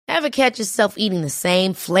Ever catch yourself eating the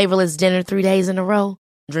same flavorless dinner 3 days in a row?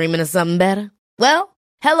 Dreaming of something better? Well,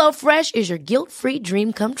 HelloFresh is your guilt-free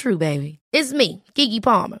dream come true, baby. It's me, Keke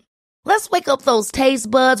Palmer. Let's wake up those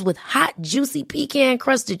taste buds with hot, juicy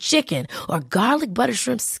pecan-crusted chicken or garlic butter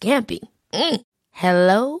shrimp scampi.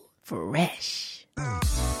 Hello Fresh.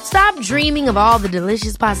 Stop dreaming of all the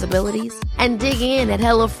delicious possibilities and dig in at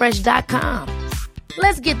HelloFresh.com.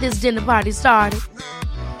 Let's get this dinner party started.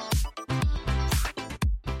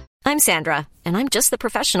 I'm Sandra, and I'm just the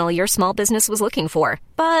professional your small business was looking for.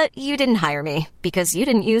 But you didn't hire me because you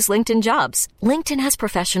didn't use LinkedIn Jobs. LinkedIn has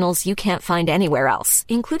professionals you can't find anywhere else,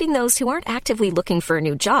 including those who aren't actively looking for a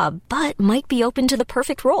new job, but might be open to the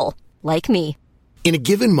perfect role, like me. In a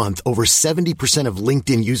given month, over 70% of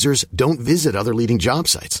LinkedIn users don't visit other leading job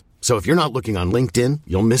sites. So if you're not looking on LinkedIn,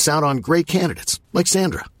 you'll miss out on great candidates like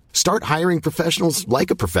Sandra. Start hiring professionals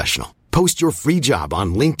like a professional. Post your free job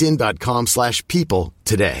on linkedin.com/people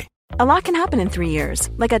today. A lot can happen in 3 years,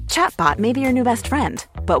 like a chatbot may be your new best friend.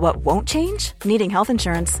 But what won't change? Needing health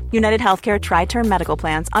insurance. United Healthcare Tri-Term Medical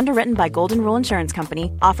Plans, underwritten by Golden Rule Insurance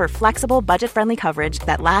Company, offer flexible, budget-friendly coverage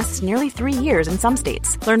that lasts nearly 3 years in some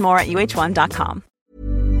states. Learn more at uh1.com.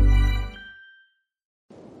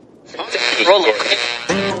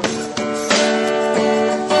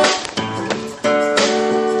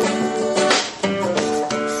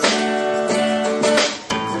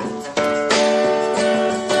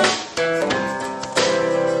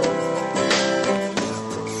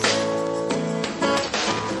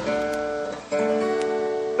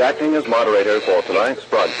 Acting as moderator for tonight's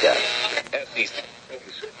broadcast.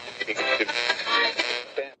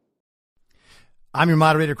 I'm your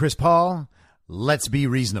moderator, Chris Paul. Let's be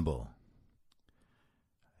reasonable.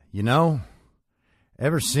 You know,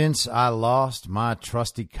 ever since I lost my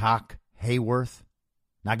trusty cock, Hayworth,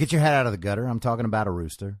 now get your head out of the gutter. I'm talking about a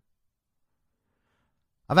rooster.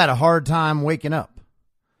 I've had a hard time waking up.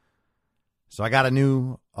 So I got a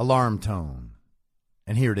new alarm tone.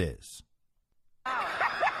 And here it is.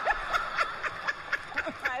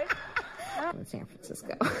 In San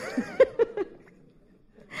Francisco.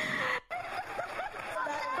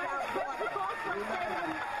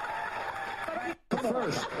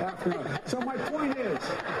 First, so my point is,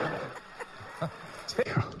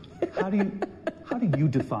 how do you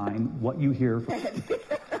define what you hear from?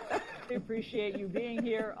 We appreciate you being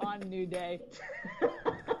here on New Day.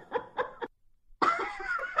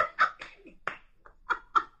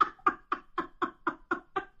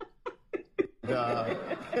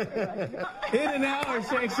 In an hour,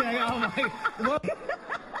 saying, oh my, what?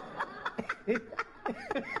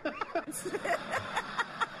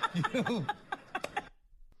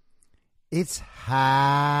 It's high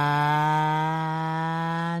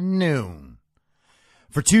noon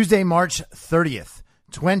for Tuesday, March 30th,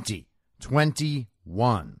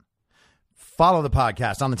 2021. Follow the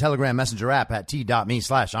podcast on the Telegram Messenger app at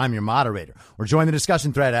t.me/I'm your moderator, or join the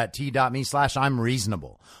discussion thread at t.me/I'm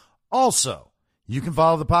reasonable. Also, you can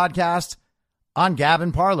follow the podcast on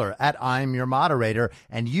Gavin Parler at I'm Your Moderator,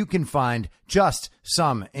 and you can find just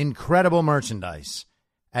some incredible merchandise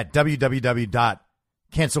at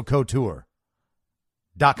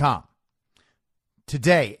www.cancelcouture.com.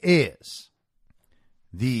 Today is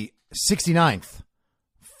the 69th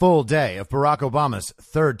full day of Barack Obama's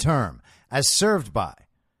third term, as served by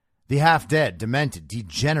the half-dead, demented,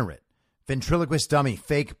 degenerate, ventriloquist dummy,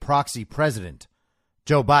 fake proxy president,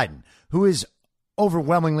 Joe Biden, who is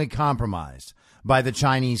overwhelmingly compromised by the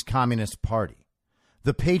Chinese Communist Party,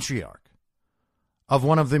 the patriarch of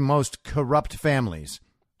one of the most corrupt families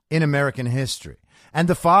in American history, and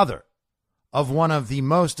the father of one of the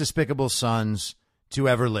most despicable sons to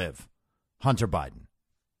ever live, Hunter Biden.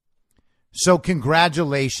 So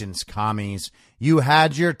congratulations, commies. You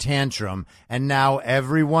had your tantrum, and now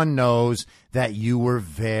everyone knows that you were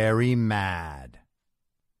very mad.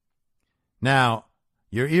 Now,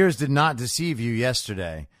 your ears did not deceive you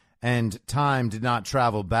yesterday, and time did not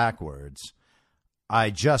travel backwards. I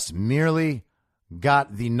just merely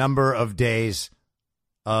got the number of days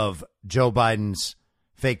of Joe Biden's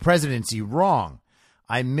fake presidency wrong.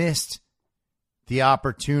 I missed the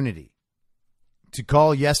opportunity to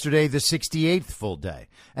call yesterday the 68th full day,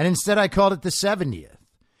 and instead I called it the 70th.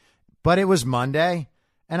 But it was Monday,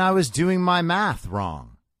 and I was doing my math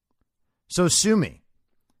wrong. So sue me.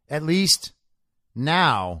 At least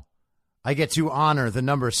now I get to honor the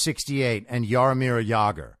number 68 and Jaromir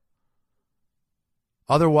Jagr.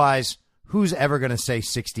 Otherwise, who's ever going to say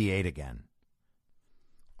 68 again?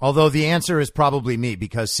 Although the answer is probably me,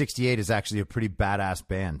 because 68 is actually a pretty badass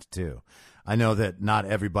band, too. I know that not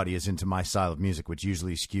everybody is into my style of music, which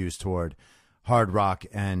usually skews toward hard rock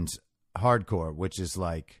and hardcore, which is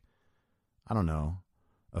like I don't know,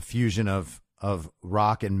 a fusion of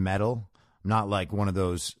rock and metal. I'm not like one of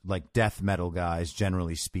those like death metal guys,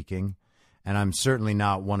 generally speaking. And I'm certainly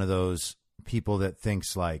not one of those people that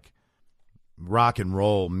thinks like rock and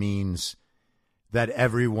roll means that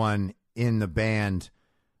everyone in the band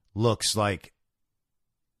looks like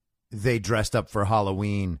they dressed up for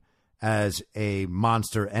Halloween as a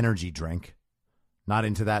Monster Energy drink. Not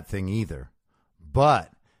into that thing either.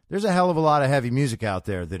 But there's a hell of a lot of heavy music out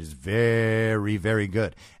there that is very, very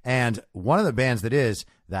good. And one of the bands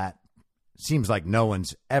that seems like no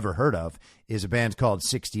one's ever heard of is a band called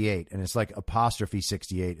 68. And it's like apostrophe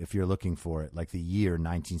 68 if you're looking for it, like the year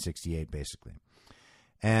 1968, basically.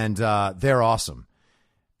 And they're awesome.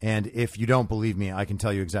 And if you don't believe me, I can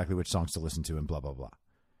tell you exactly which songs to listen to and blah, blah, blah.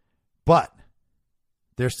 But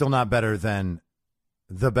they're still not better than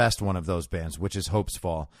the best one of those bands, which is Hope's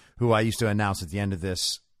Fall, who I used to announce at the end of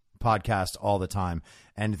this podcast all the time.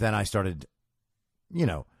 And then I started,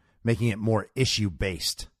 making it more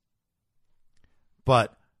issue-based.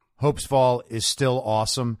 But Hope's Fall is still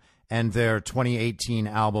awesome. And their 2018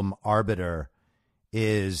 album, Arbiter,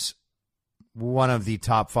 is one of the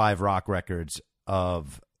top 5 rock records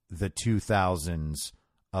of the 2000s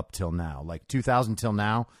up till now. Like 2000 till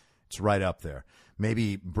now, it's right up there.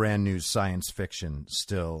 Maybe Brand New Science Fiction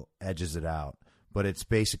still edges it out, but it's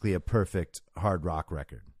basically a perfect hard rock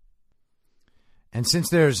record. And since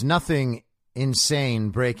there's nothing insane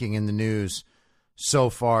breaking in the news so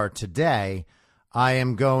far today, I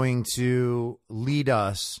am going to lead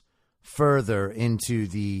us further into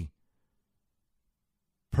the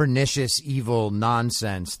pernicious, evil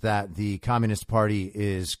nonsense that the Communist Party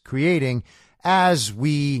is creating as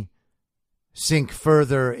we sink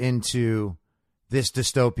further into this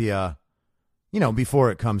dystopia,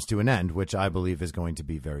 before it comes to an end, which I believe is going to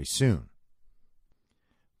be very soon.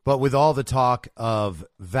 But with all the talk of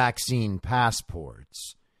vaccine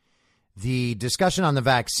passports, the discussion on the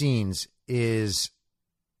vaccines is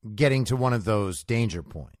getting to one of those danger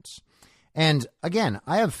points. And again,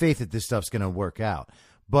 I have faith that this stuff's going to work out.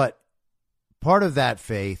 But part of that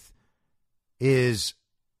faith is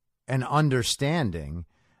an understanding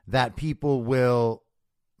that people will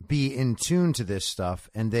be in tune to this stuff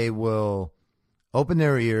and they will open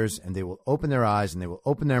their ears and they will open their eyes and they will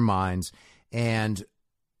open their minds and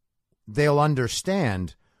they'll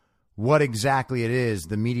understand what exactly it is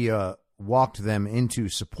the media walked them into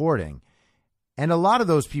supporting. And a lot of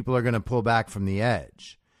those people are going to pull back from the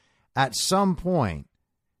edge. At some point,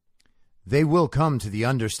 they will come to the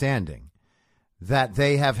understanding that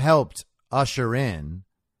they have helped usher in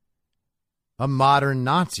a modern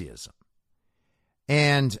Nazism.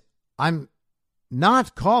 And I'm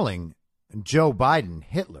not calling Joe Biden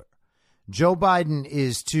Hitler. Joe Biden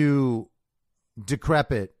is too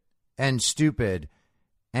decrepit and stupid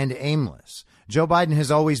and aimless. Joe Biden has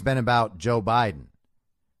always been about Joe Biden.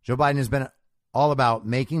 Joe Biden has been all about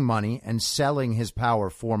making money and selling his power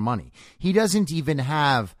for money. He doesn't even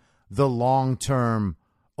have the long-term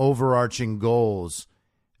overarching goals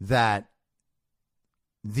that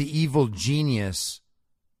the evil genius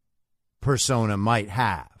persona might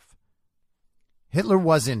have. Hitler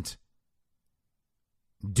wasn't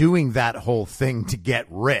doing that whole thing to get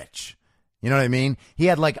rich. You know what I mean? He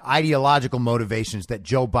had like ideological motivations that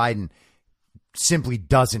Joe Biden simply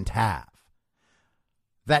doesn't have.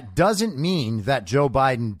 That doesn't mean that Joe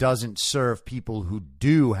Biden doesn't serve people who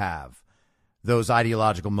do have those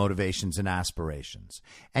ideological motivations and aspirations.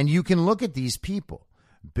 And you can look at these people,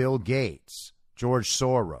 Bill Gates, George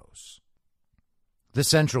Soros, the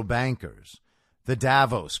central bankers, the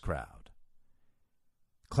Davos crowd,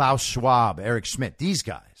 Klaus Schwab, Eric Schmidt, these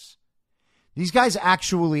guys. These guys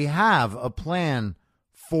actually have a plan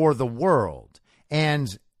for the world.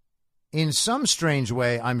 And in some strange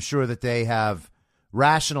way, I'm sure that they have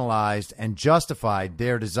rationalized and justified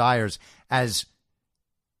their desires as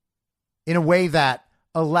in a way that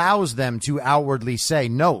allows them to outwardly say,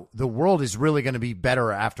 no, the world is really going to be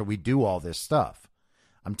better after we do all this stuff.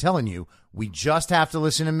 I'm telling you, we just have to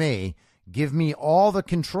listen to me, give me all the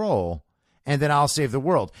control, and then I'll save the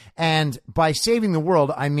world. And by saving the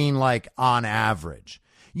world, I mean like on average.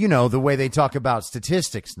 You know, the way they talk about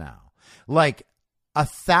statistics now. Like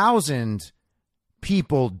 1,000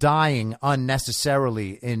 people dying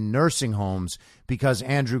unnecessarily in nursing homes because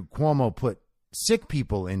Andrew Cuomo put sick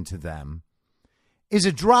people into them is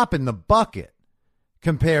a drop in the bucket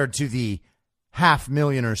compared to the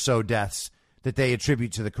 500,000 or so deaths that they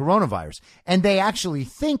attribute to the coronavirus. And they actually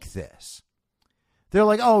think this. They're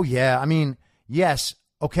like, oh, yeah, I mean, yes,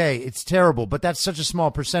 okay, it's terrible, but that's such a small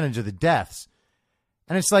percentage of the deaths.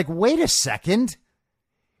 And it's like, wait a second.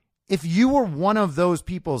 if you were one of those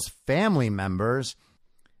people's family members,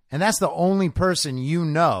 and that's the only person you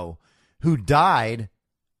know who died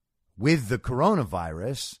with the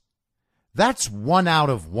coronavirus, that's 1 out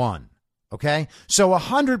of 1. Okay? So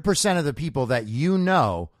 100% of the people that you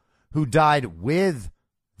know who died with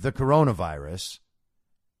the coronavirus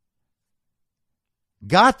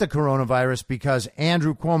got the coronavirus because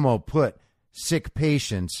Andrew Cuomo put sick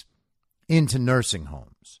patients into nursing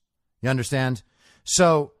homes. You understand?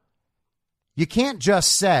 So you can't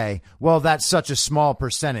just say, well, that's such a small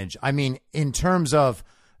percentage. I mean, in terms of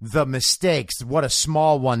the mistakes, what a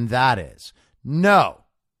small one that is. No,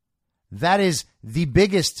 that is the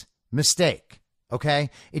biggest mistake. Okay?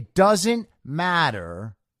 It doesn't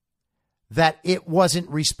matter that it wasn't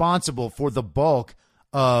responsible for the bulk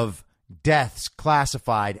of deaths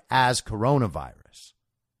classified as coronavirus.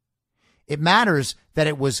 It matters that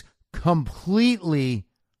it was completely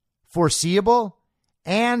foreseeable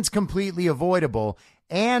and completely avoidable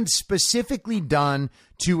and specifically done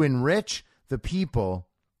to enrich the people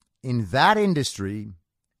in that industry,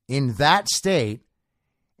 in that state,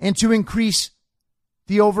 and to increase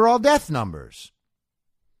the overall death numbers.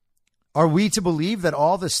 Are we to believe that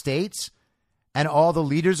all the states and all the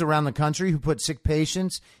leaders around the country who put sick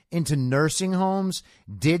patients into nursing homes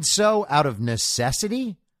did so out of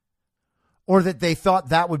necessity? Or that they thought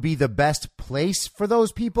that would be the best place for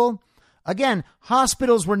those people? Again,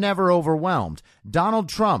 hospitals were never overwhelmed. Donald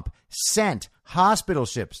Trump sent hospital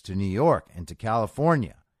ships to New York and to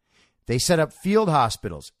California. They set up field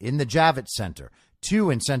hospitals in the Javits Center, 2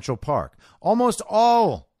 in Central Park. Almost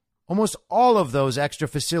all of those extra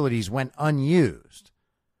facilities went unused,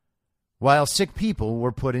 while sick people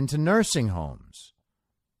were put into nursing homes.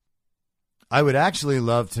 I would actually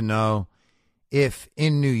love to know if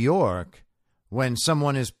in New York, when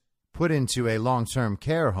someone is put into a long-term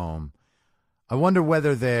care home, I wonder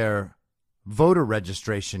whether their voter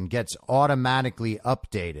registration gets automatically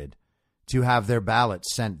updated to have their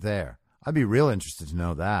ballots sent there. I'd be real interested to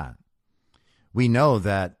know that. We know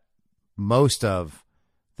that most of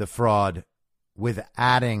the fraud with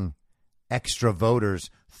adding extra voters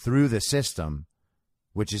through the system,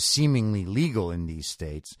 which is seemingly legal in these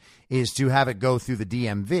states, is to have it go through the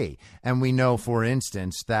DMV. And we know, for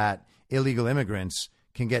instance, that illegal immigrants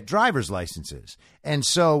can get driver's licenses. And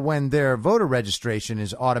so when their voter registration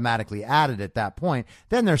is automatically added at that point,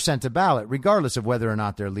 then they're sent a ballot, regardless of whether or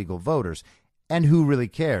not they're legal voters. And who really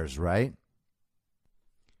cares, right?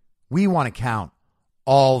 We want to count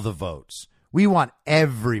all the votes. We want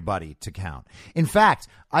everybody to count. In fact,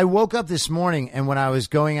 I woke up this morning and when I was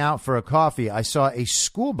going out for a coffee, I saw a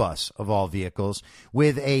school bus of all vehicles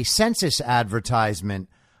with a census advertisement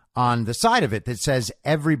on the side of it that says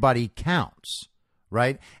everybody counts,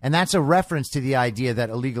 right? And that's a reference to the idea that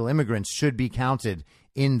illegal immigrants should be counted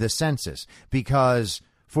in the census because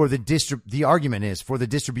for the argument is for the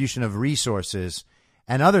distribution of resources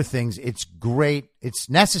and other things, it's great. It's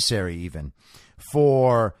necessary even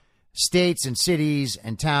for states and cities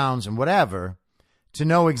and towns and whatever to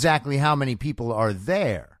know exactly how many people are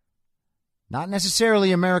there. Not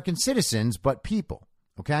necessarily American citizens, but people.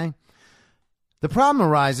 Okay? The problem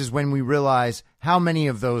arises when we realize how many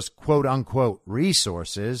of those quote unquote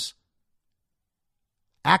resources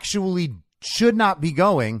actually should not be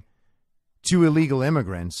going to illegal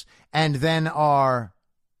immigrants and then are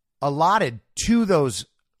allotted to those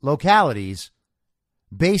localities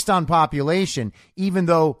based on population, even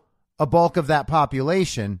though a bulk of that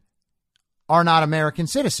population are not American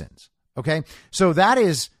citizens. Okay. So that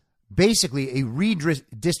is basically a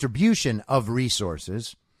redistribution of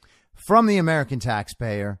resources from the American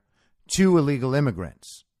taxpayer to illegal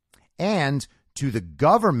immigrants and to the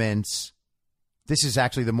governments. This is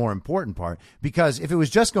actually the more important part, because if it was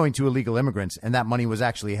just going to illegal immigrants and that money was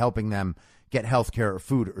actually helping them get health care or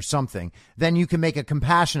food or something, then you can make a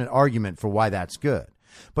compassionate argument for why that's good.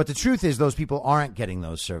 But the truth is those people aren't getting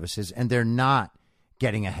those services and they're not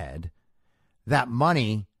getting ahead. That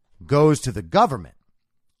money goes to the government,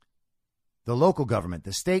 the local government,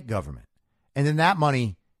 the state government. And then that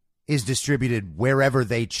money is distributed wherever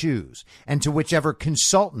they choose and to whichever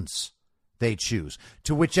consultants they choose,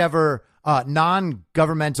 to whichever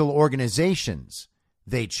non-governmental organizations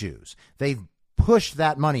they choose. They push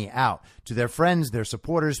that money out to their friends, their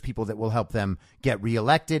supporters, people that will help them get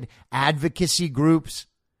reelected, advocacy groups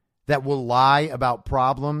that will lie about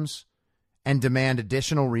problems and demand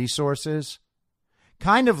additional resources.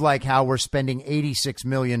 Kind of like how we're spending $86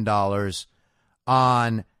 million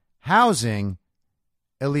on housing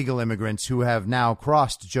illegal immigrants who have now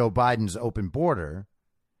crossed Joe Biden's open border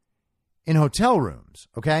in hotel rooms,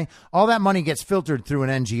 okay? All that money gets filtered through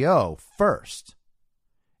an NGO first.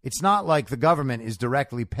 It's not like the government is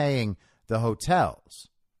directly paying the hotels.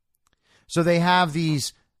 So they have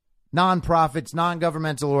these nonprofits,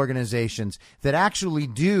 non-governmental organizations that actually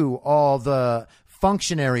do all the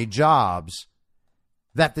functionary jobs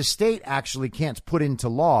that the state actually can't put into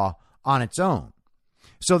law on its own.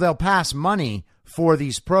 So they'll pass money for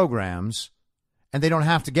these programs, and they don't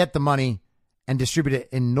have to get the money and distribute it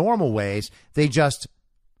in normal ways. They just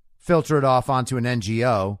filter it off onto an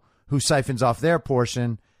NGO who siphons off their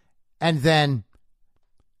portion and then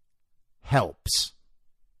helps.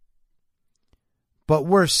 But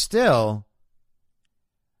worse still,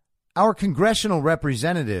 our congressional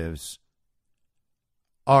representatives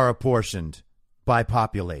are apportioned by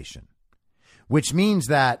population, which means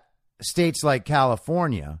that states like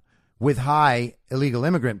California with high illegal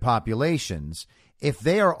immigrant populations, if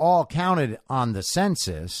they are all counted on the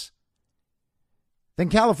census, then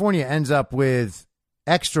California ends up with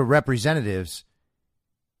extra representatives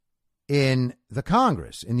in the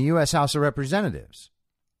Congress, in the U.S. House of Representatives.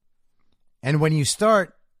 And when you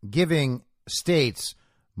start giving states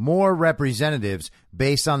more representatives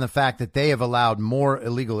based on the fact that they have allowed more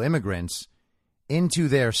illegal immigrants into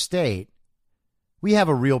their state, we have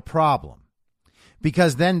a real problem.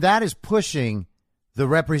 Because then that is pushing the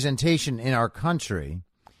representation in our country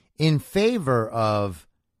in favor of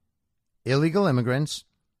illegal immigrants,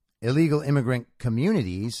 illegal immigrant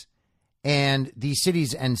communities, and the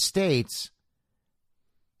cities and states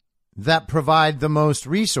that provide the most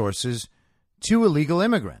resources to illegal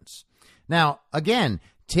immigrants. Now, again,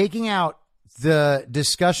 taking out the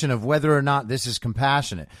discussion of whether or not this is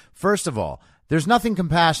compassionate. First of all, there's nothing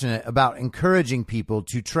compassionate about encouraging people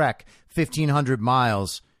to trek 1,500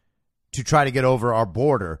 miles to try to get over our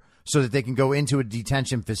border so that they can go into a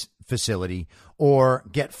detention facility or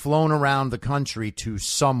get flown around the country to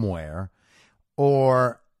somewhere,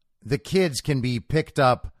 or the kids can be picked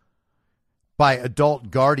up by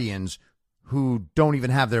adult guardians who don't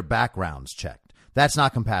even have their backgrounds checked. That's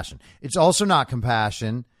not compassion. It's also not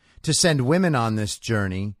compassion to send women on this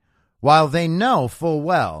journey while they know full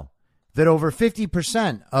well that over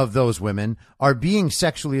 50% of those women are being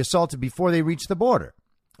sexually assaulted before they reach the border.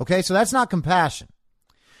 Okay, so that's not compassion.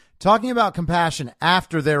 Talking about compassion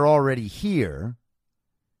after they're already here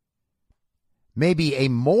may be a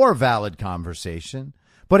more valid conversation,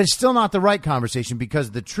 but it's still not the right conversation,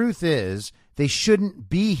 because the truth is they shouldn't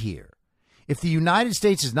be here. If the United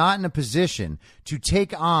States is not in a position to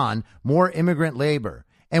take on more immigrant labor,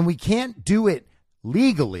 and we can't do it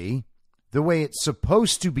legally the way it's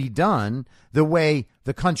supposed to be done, the way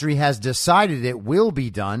the country has decided it will be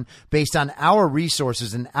done based on our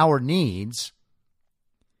resources and our needs,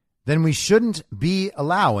 then we shouldn't be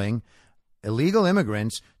allowing illegal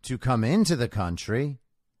immigrants to come into the country,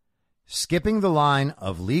 skipping the line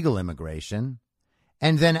of legal immigration,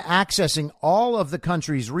 and then accessing all of the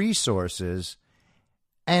country's resources,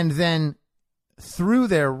 and then through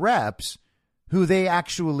their reps, who they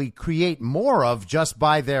actually create more of just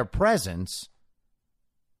by their presence,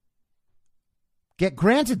 get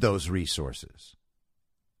granted those resources.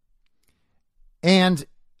 And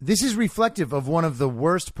this is reflective of one of the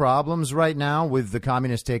worst problems right now with the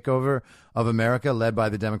communist takeover of America led by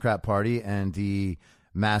the Democrat Party and the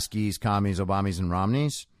Maskies, commies, Obamas, and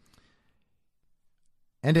Romneys.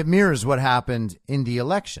 And it mirrors what happened in the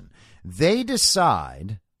election. They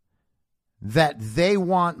decide that they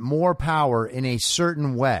want more power in a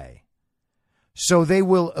certain way, so they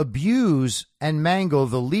will abuse and mangle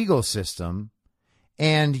the legal system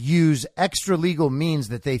and use extra legal means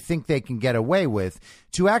that they think they can get away with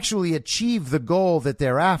to actually achieve the goal that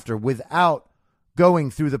they're after without going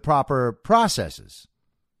through the proper processes.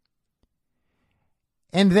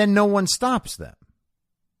 And then no one stops them.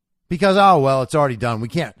 Because, oh, well, it's already done. We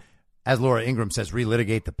can't, as Laura Ingraham says,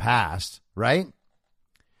 relitigate the past, right?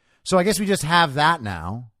 So I guess we just have that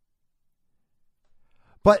now.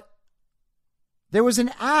 But there was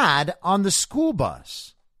an ad on the school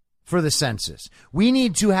bus for the census. We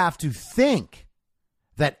need to have to think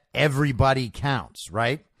that everybody counts,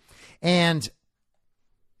 right? And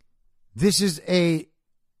this is a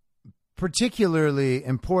particularly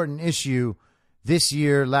important issue this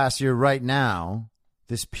year, last year, right now,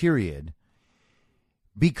 this period,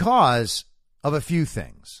 because of a few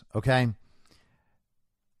things, okay?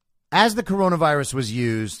 As the coronavirus was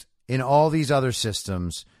used in all these other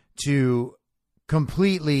systems to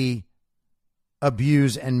completely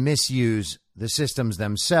abuse and misuse the systems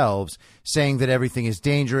themselves, saying that everything is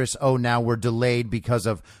dangerous. Oh, now we're delayed because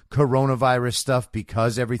of coronavirus stuff,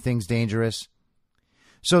 because everything's dangerous.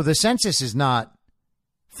 So the census is not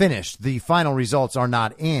finished. The final results are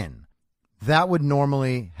not in. that would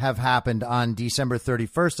normally have happened on December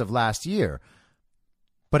 31st of last year,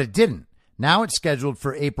 but it didn't. Now it's scheduled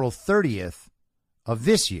for April 30th of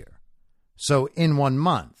this year, so in 1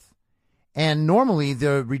 month. And normally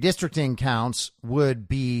the redistricting counts would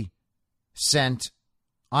be sent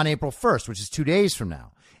on April 1st, which is 2 days from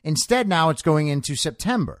now. Instead, now it's going into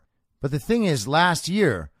September. But the thing is, last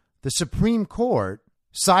year, the Supreme Court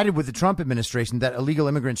sided with the Trump administration that illegal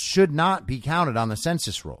immigrants should not be counted on the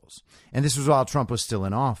census rolls. And this was while Trump was still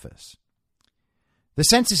in office. The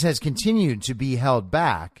census has continued to be held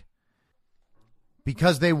back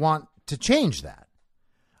because they want to change that.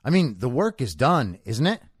 I mean, the work is done, isn't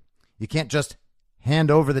it? You can't just hand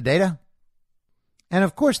over the data. And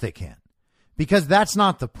of course they can't, because that's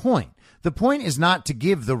not the point. The point is not to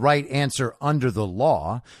give the right answer under the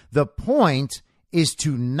law. The point is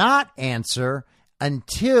to not answer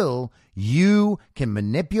until you can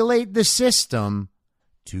manipulate the system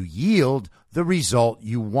to yield the result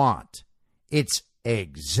you want. It's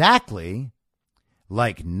exactly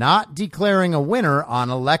like not declaring a winner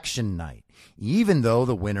on election night, even though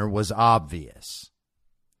the winner was obvious.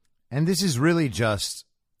 And this is really just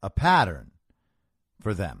a pattern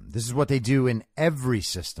for them. This is what they do in every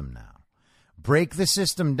system now. Break the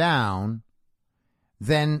system down,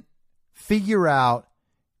 then figure out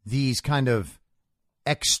these kind of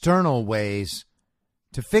external ways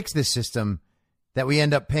to fix the system that we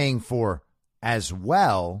end up paying for as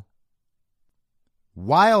well,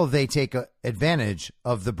 while they take advantage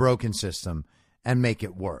of the broken system and make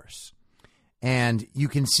it worse. And you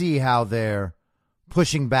can see how they're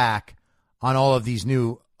pushing back on all of these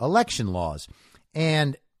new election laws.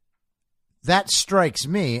 And that strikes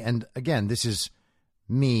me, and again, this is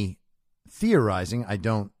me theorizing. I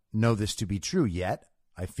don't know this to be true yet.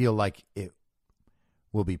 I feel like it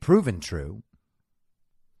will be proven true.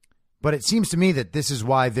 But it seems to me that this is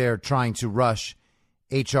why they're trying to rush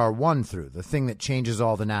H.R. 1 through, the thing that changes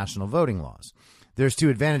all the national voting laws. There's two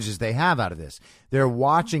advantages they have out of this. They're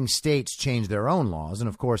watching states change their own laws. And,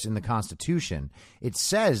 of course, in the Constitution, it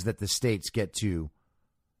says that the states get to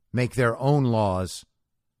make their own laws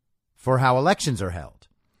for how elections are held.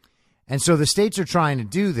 And so the states are trying to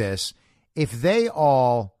do this. If they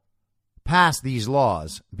all pass these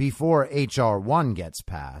laws before H.R. 1 gets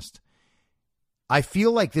passed, I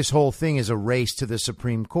feel like this whole thing is a race to the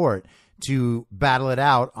Supreme Court to battle it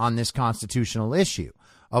out on this constitutional issue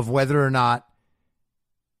of whether or not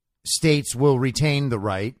states will retain the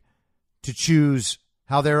right to choose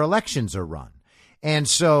how their elections are run. And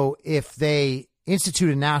so if they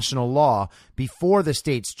institute a national law before the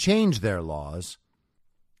states change their laws,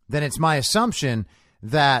 then it's my assumption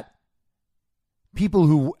that people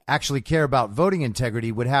who actually care about voting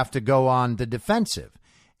integrity would have to go on the defensive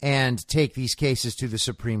and take these cases to the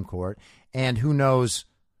Supreme Court. And who knows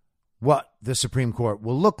what the Supreme Court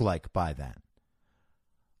will look like by then.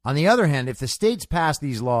 On the other hand, if the states pass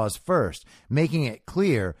these laws first, making it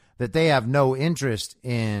clear that they have no interest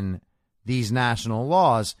in these national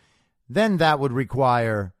laws, then that would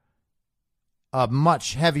require a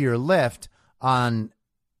much heavier lift on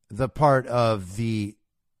the part of the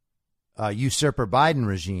usurper Biden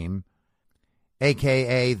regime,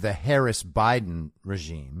 a.k.a. the Harris-Biden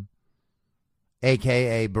regime,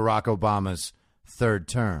 a.k.a. Barack Obama's third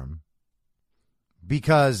term,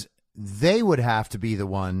 because they would have to be the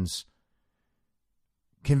ones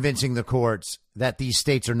convincing the courts that these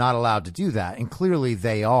states are not allowed to do that. And clearly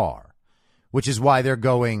they are, which is why they're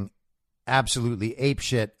going absolutely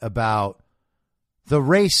apeshit about the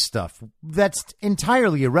race stuff. That's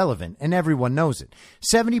entirely irrelevant, and everyone knows it.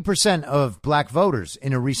 70% of black voters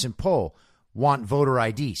in a recent poll want voter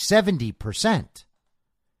ID. 70%.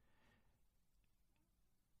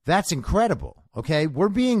 That's incredible, okay? We're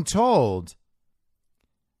being told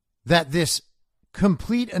that this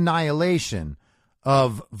complete annihilation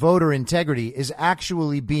of voter integrity is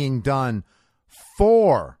actually being done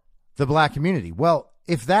for the black community. Well,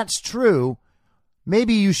 if that's true,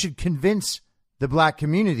 maybe you should convince the black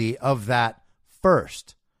community of that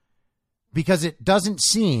first, because it doesn't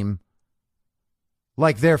seem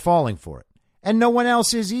like they're falling for it. And no one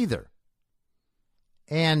else is either.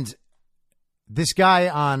 And this guy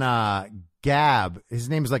on Gab, his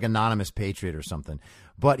name is like Anonymous Patriot or something,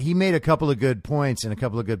 but he made a couple of good points and a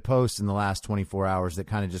couple of good posts in the last 24 hours that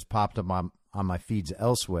kind of just popped up on my feeds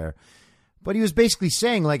elsewhere. But he was basically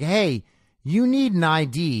saying, like, hey, you need an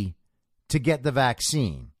ID to get the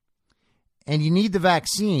vaccine. And you need the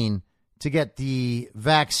vaccine to get the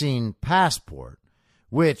vaccine passport,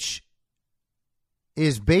 which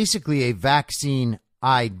is basically a vaccine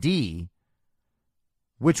ID,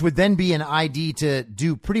 which would then be an ID to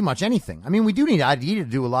do pretty much anything. I mean, we do need ID to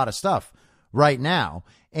do a lot of stuff right now,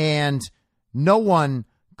 and no one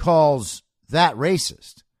calls that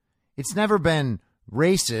racist. It's never been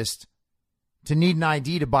racist to need an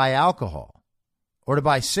ID to buy alcohol or to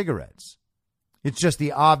buy cigarettes. It's just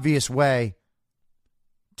the obvious way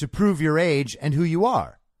to prove your age and who you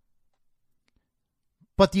are.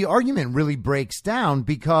 But the argument really breaks down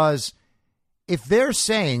because if they're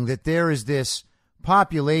saying that there is this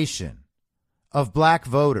population of black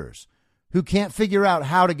voters who can't figure out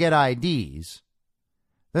how to get IDs,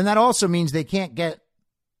 then that also means they can't get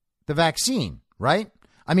the vaccine, right?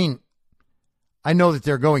 I mean, I know that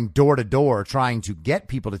they're going door to door trying to get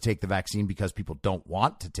people to take the vaccine because people don't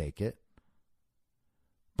want to take it.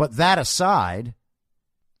 But that aside,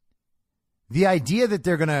 the idea that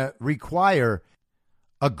they're going to require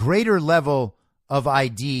a greater level of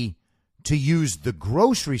ID to use the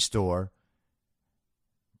grocery store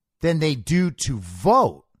than they do to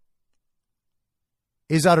vote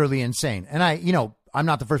is utterly insane. And I'm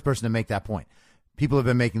not the first person to make that point. People have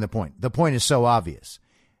been making the point. The point is so obvious.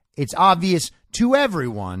 It's obvious to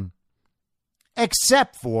everyone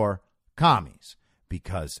except for commies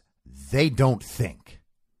because they don't think.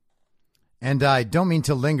 And I don't mean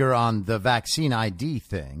to linger on the vaccine ID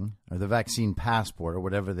thing or the vaccine passport or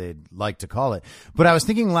whatever they'd like to call it. But I was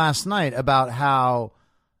thinking last night about how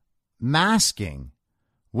masking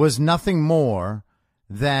was nothing more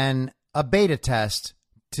than a beta test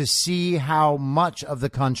to see how much of the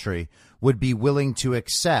country would be willing to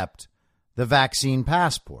accept the vaccine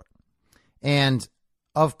passport. And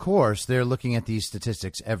of course, they're looking at these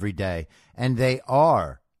statistics every day, and they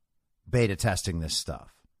are beta testing this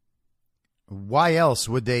stuff. Why else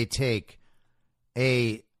would they take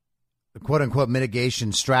a quote unquote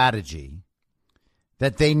mitigation strategy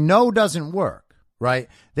that they know doesn't work, right?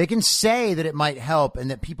 They can say that it might help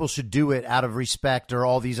and that people should do it out of respect or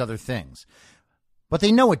all these other things, but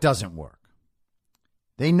they know it doesn't work.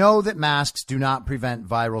 They know that masks do not prevent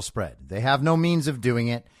viral spread. They have no means of doing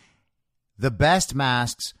it. The best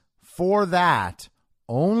masks for that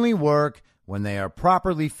only work when they are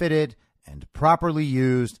properly fitted and properly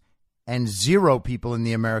used. And zero people in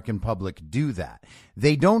the American public do that.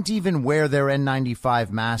 They don't even wear their N95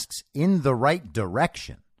 masks in the right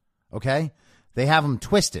direction, okay? They have them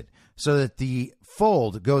twisted so that the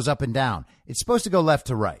fold goes up and down. It's supposed to go left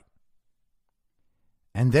to right.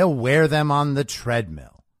 And they'll wear them on the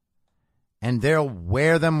treadmill. And they'll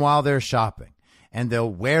wear them while they're shopping. And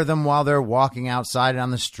they'll wear them while they're walking outside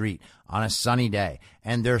on the street on a sunny day.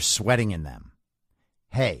 And they're sweating in them.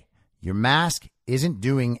 Hey, your mask isn't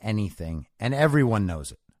doing anything, and everyone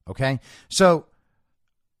knows it, okay? So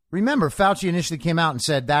remember, Fauci initially came out and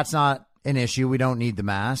said that's not an issue. We don't need the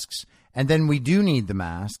masks. And then we do need the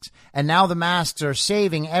masks. And now the masks are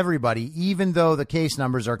saving everybody, even though the case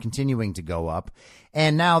numbers are continuing to go up.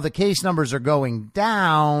 And now the case numbers are going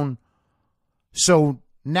down. So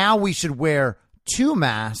now we should wear 2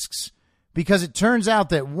 masks because it turns out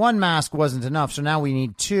that 1 mask wasn't enough. So now we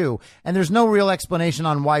need 2. And there's no real explanation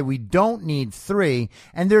on why we don't need 3.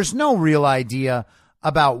 And there's no real idea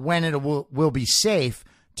about when it will be safe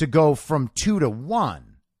to go from 2 to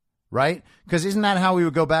 1, right? Because isn't that how we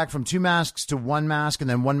would go back from 2 masks to 1 mask and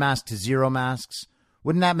then 1 mask to 0 masks?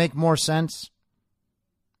 Wouldn't that make more sense?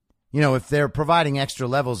 You know, if they're providing extra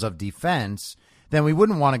levels of defense, then we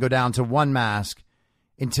wouldn't want to go down to 1 mask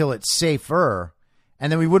until it's safer.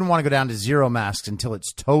 And then we wouldn't want to go down to 0 masks until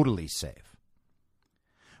it's totally safe.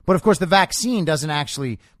 But of course, the vaccine doesn't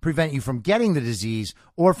actually prevent you from getting the disease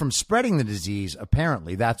or from spreading the disease.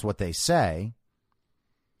 Apparently, that's what they say.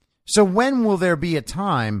 So when will there be a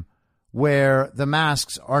time where the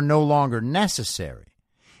masks are no longer necessary?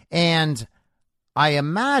 And I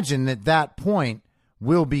imagine that point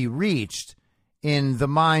will be reached in the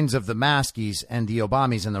minds of the Maskies and the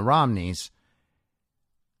Obamas and the Romneys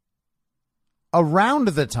around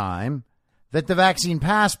the time that the vaccine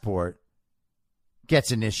passport gets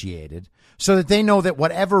initiated, so that they know that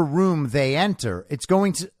whatever room they enter, it's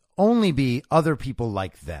going to only be other people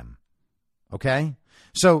like them. Okay?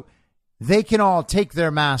 So they can all take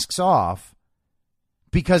their masks off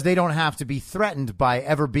because they don't have to be threatened by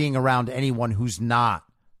ever being around anyone who's not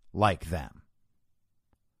like them.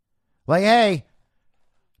 Like, hey,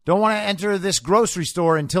 don't want to enter this grocery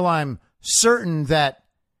store until I'm certain that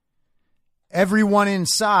everyone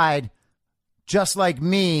inside, just like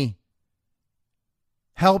me,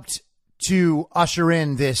 helped to usher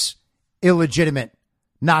in this illegitimate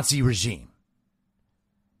Nazi regime.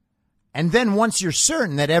 And then once you're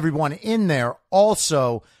certain that everyone in there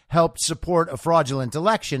also helped support a fraudulent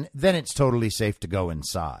election, then it's totally safe to go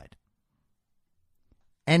inside.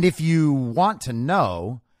 And if you want to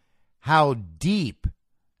know how deep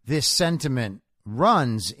this sentiment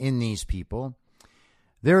runs in these people,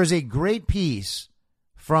 there is a great piece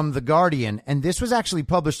from The Guardian, and this was actually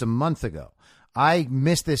published a month ago. I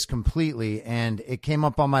missed this completely, and it came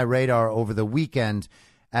up on my radar over the weekend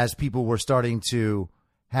as people were starting to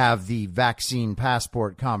have the vaccine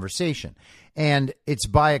passport conversation. And it's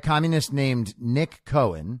by a communist named Nick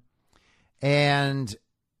Cohen. And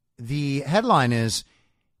the headline is,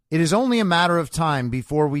 "It is only a matter of time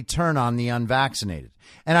before we turn on the unvaccinated."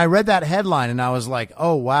 And I read that headline and I was like,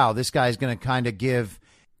 oh, wow, this guy's going to kind of give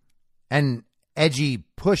an edgy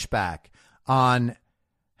pushback on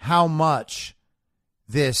how much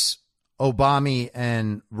this Obama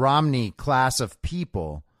and Romney class of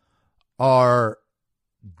people are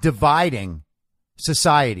dividing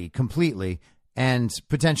society completely and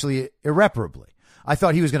potentially irreparably. I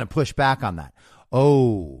thought he was going to push back on that.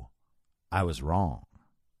 Oh, I was wrong.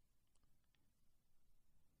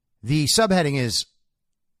 The subheading is,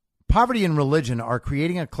 "Poverty and religion are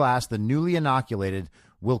creating a class the newly inoculated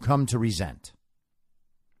will come to resent."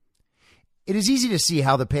 It is easy to see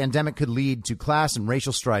how the pandemic could lead to class and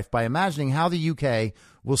racial strife by imagining how the UK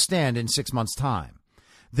will stand in 6 months' time.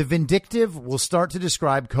 The vindictive will start to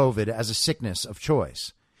describe COVID as a sickness of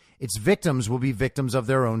choice. Its victims will be victims of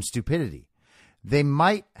their own stupidity. They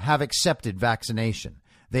might have accepted vaccination.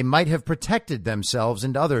 They might have protected themselves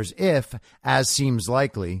and others if, as seems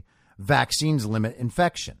likely, vaccines limit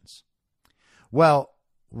infections. Well,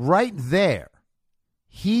 right there,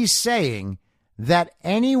 he's saying that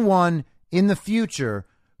anyone in the future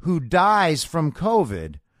who dies from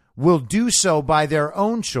COVID will do so by their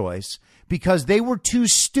own choice because they were too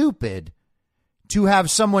stupid to have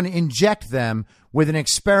someone inject them with an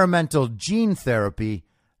experimental gene therapy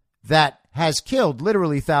that has killed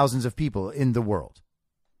literally thousands of people in the world.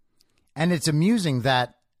 And it's amusing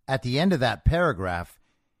that at the end of that paragraph,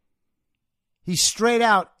 he straight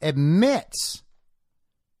out admits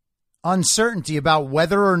uncertainty about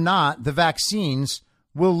whether or not the vaccines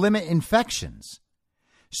will limit infections.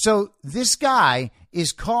 So this guy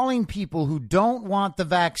is calling people who don't want the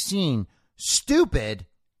vaccine stupid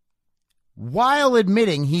while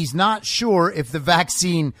admitting he's not sure if the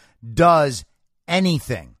vaccine does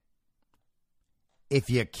anything. If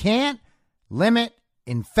you can't limit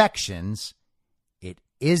infections, it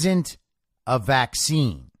isn't a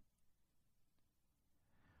vaccine.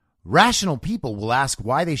 Rational people will ask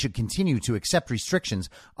why they should continue to accept restrictions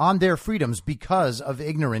on their freedoms because of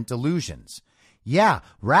ignorant delusions. Yeah,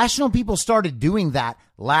 rational people started doing that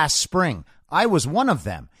last spring. I was one of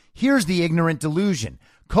them. Here's the ignorant delusion.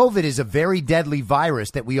 COVID is a very deadly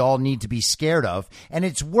virus that we all need to be scared of, and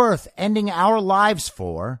it's worth ending our lives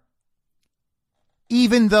for,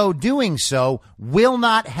 even though doing so will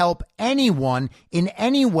not help anyone in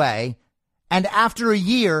any way, and after a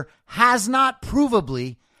year has not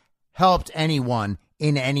provably helped anyone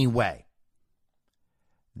in any way.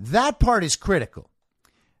 That part is critical.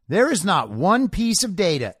 There is not one piece of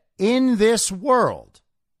data in this world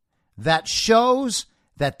that shows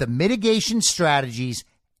that the mitigation strategies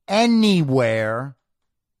anywhere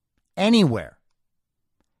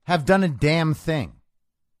have done a damn thing.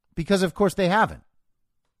 Because, of course, they haven't.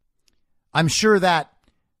 I'm sure that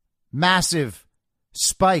massive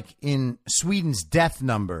spike in Sweden's death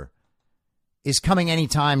number is coming any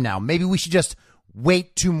time now. Maybe we should just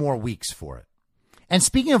wait 2 more weeks for it. And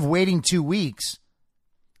speaking of waiting 2 weeks,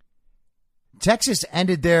 Texas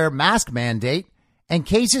ended their mask mandate and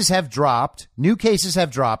cases have dropped. New cases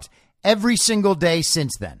have dropped every single day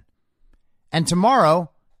since then. And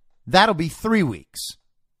tomorrow, that'll be 3 weeks.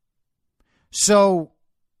 So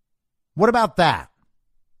what about that?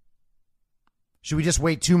 Should we just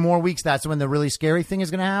wait 2 more weeks? That's when the really scary thing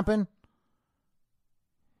is going to happen?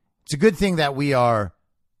 It's a good thing that we are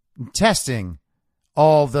testing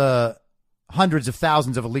all the hundreds of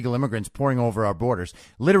thousands of illegal immigrants pouring over our borders.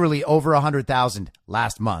 Literally over 100,000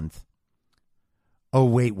 last month. Oh,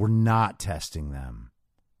 wait, we're not testing them.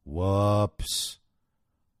 Whoops.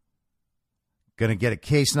 Gonna get a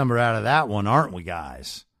case number out of that one, aren't we,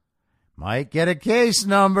 guys? Might get a case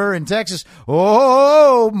number in Texas.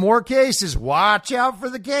 Oh, more cases. Watch out for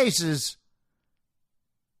the cases.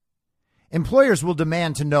 Employers will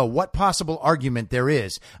demand to know what possible argument there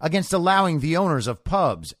is against allowing the owners of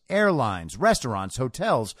pubs, airlines, restaurants,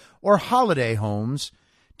 hotels, or holiday homes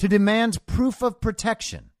to demand proof of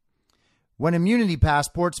protection when immunity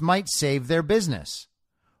passports might save their business.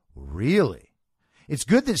 Really? It's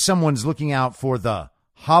good that someone's looking out for the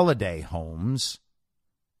holiday homes.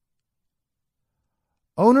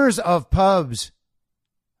 Owners of pubs,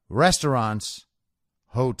 restaurants,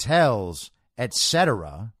 hotels,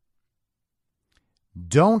 etc.,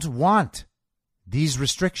 don't want these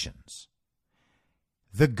restrictions.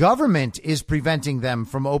 The government is preventing them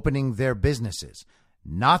from opening their businesses,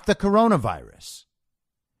 not the coronavirus.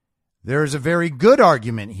 There's a very good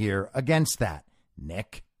argument here against that,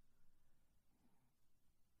 Nick.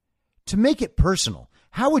 To make it personal,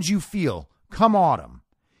 how would you feel come autumn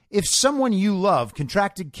if someone you love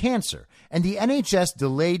contracted cancer and the NHS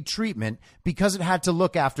delayed treatment because it had to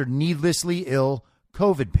look after needlessly ill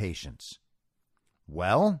COVID patients?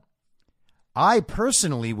 Well, I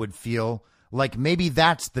personally would feel like maybe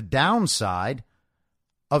that's the downside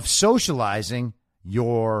of socializing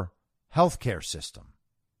your healthcare system.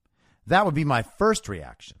 That would be my first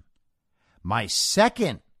reaction. My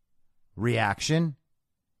second reaction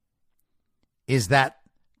is that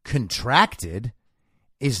contracted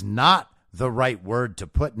is not the right word to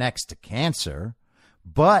put next to cancer,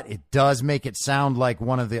 but it does make it sound like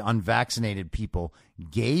one of the unvaccinated people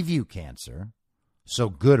gave you cancer. So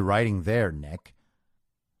good writing there, Nick.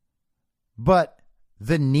 But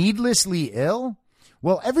the needlessly ill?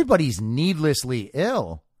 Well, everybody's needlessly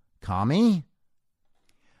ill, commie.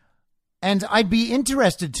 And I'd be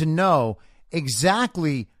interested to know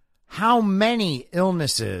exactly how many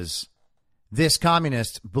illnesses this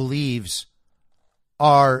communist believes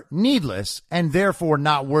are needless and therefore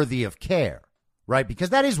not worthy of care, right? Because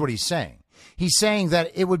that is what he's saying. He's saying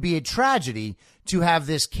that it would be a tragedy to have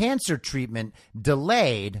this cancer treatment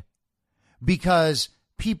delayed because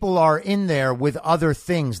people are in there with other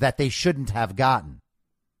things that they shouldn't have gotten.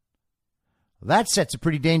 That sets a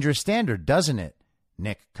pretty dangerous standard, doesn't it,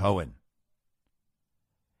 Nick Cohen?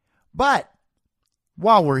 But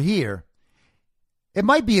while we're here, it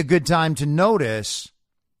might be a good time to notice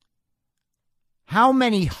how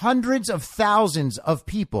many hundreds of thousands of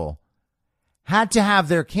people had to have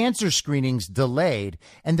their cancer screenings delayed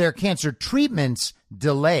and their cancer treatments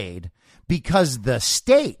delayed because the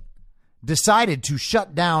state decided to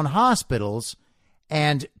shut down hospitals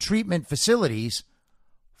and treatment facilities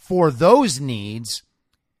for those needs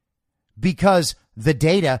because the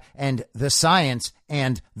data and the science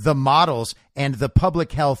and the models and the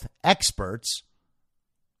public health experts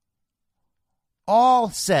all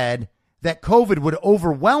said that COVID would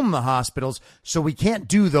overwhelm the hospitals, so we can't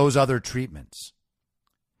do those other treatments.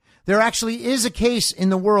 There actually is a case in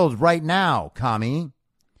the world right now, commie,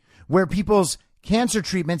 where people's cancer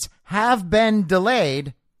treatments have been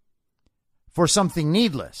delayed for something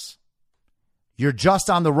needless. You're just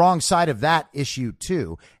on the wrong side of that issue,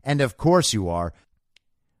 too. And of course you are.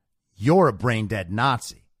 You're a brain-dead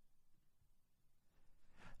Nazi.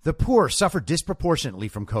 The poor suffer disproportionately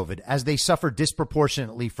from COVID as they suffer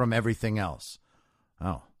disproportionately from everything else.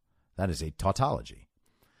 Oh, that is a tautology.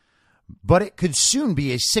 But it could soon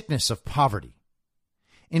be a sickness of poverty.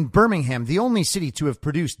 In Birmingham, the only city to have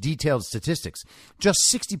produced detailed statistics, just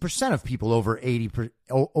 60% of people over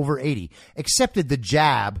 80 accepted the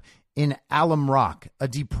jab in Alum Rock, a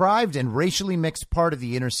deprived and racially mixed part of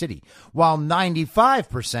the inner city, while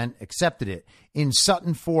 95% accepted it in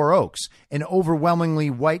Sutton Four Oaks, an overwhelmingly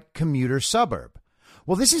white commuter suburb.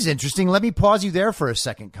 Well, this is interesting. Let me pause you there for a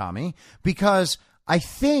second, commie, because I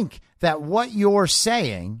think that what you're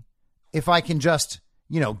saying, if I can just,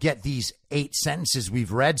 get these 8 sentences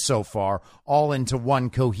we've read so far all into one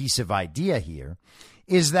cohesive idea here,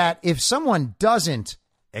 is that if someone doesn't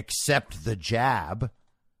accept the jab,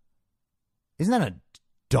 isn't that a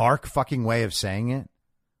dark fucking way of saying it?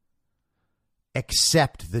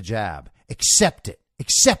 Accept the jab. Accept it.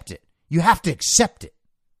 Accept it. You have to accept it.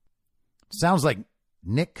 Sounds like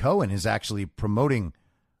Nick Cohen is actually promoting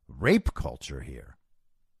rape culture here.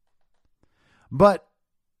 But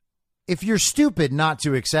if you're stupid not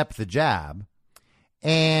to accept the jab,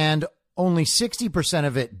 and only 60%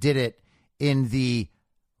 of it did it in the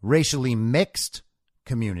racially mixed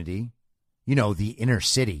community, the inner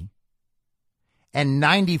city, and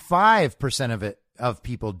 95% of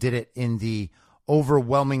people did it in the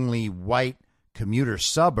overwhelmingly white commuter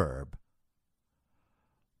suburb.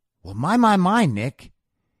 Well, my, Nick,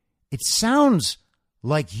 it sounds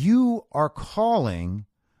like you are calling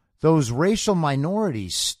those racial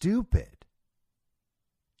minorities stupid,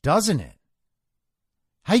 doesn't it?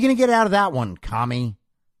 How are you going to get out of that one, commie?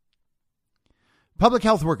 Public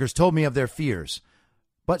health workers told me of their fears,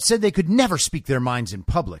 but said they could never speak their minds in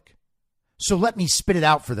public. So let me spit it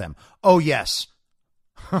out for them. Oh, yes.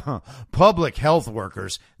 Public health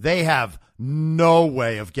workers, they have no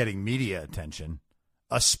way of getting media attention,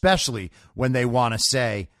 especially when they want to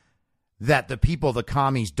say that the people the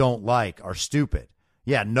commies don't like are stupid.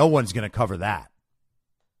 Yeah, no one's going to cover that.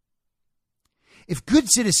 If good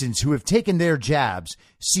citizens who have taken their jabs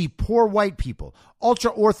see poor white people,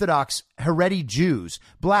 ultra-Orthodox Haredi Jews,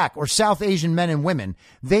 black or South Asian men and women,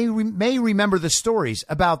 they may remember the stories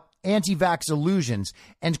about anti-vax illusions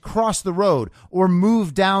and cross the road or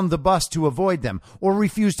move down the bus to avoid them or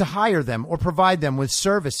refuse to hire them or provide them with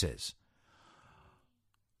services.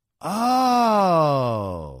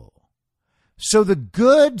 Oh, so the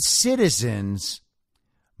good citizens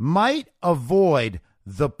might avoid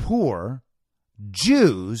the poor,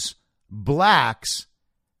 Jews, blacks,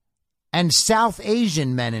 and South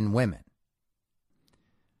Asian men and women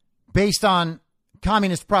based on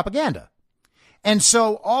communist propaganda. And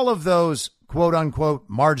so all of those quote unquote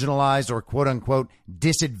marginalized or quote unquote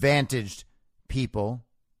disadvantaged people,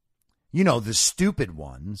 you know, the stupid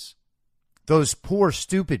ones, those poor,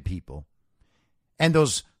 stupid people, and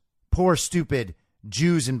those poor, stupid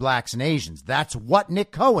Jews and blacks and Asians, that's what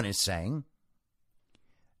Nick Cohen is saying.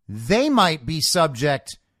 They might be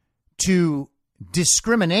subject to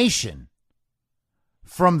discrimination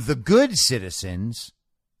from the good citizens.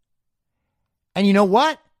 And you know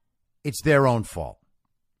what? It's their own fault.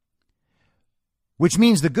 Which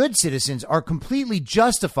means the good citizens are completely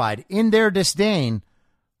justified in their disdain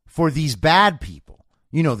for these bad people.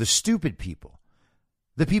 You know, the stupid people.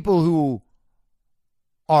 The people who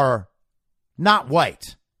are not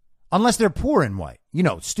white, unless they're poor and white. You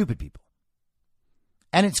know, stupid people.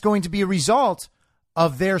 And it's going to be a result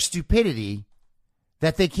of their stupidity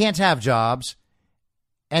that they can't have jobs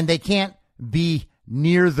and they can't be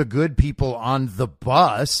near the good people on the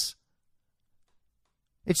bus.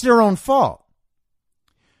 It's their own fault.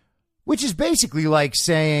 Which is basically like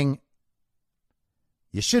saying,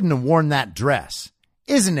 you shouldn't have worn that dress.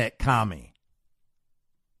 Isn't it, commie?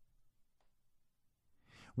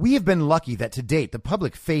 We have been lucky that to date, the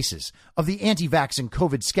public faces of the anti-vax and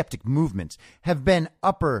COVID skeptic movements have been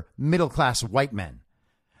upper middle-class white men.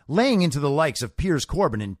 Laying into the likes of Piers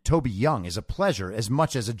Corbyn and Toby Young is a pleasure as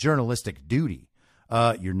much as a journalistic duty.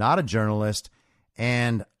 You're not a journalist,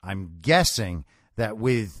 and I'm guessing that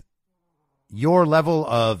with your level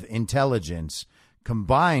of intelligence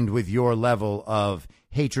combined with your level of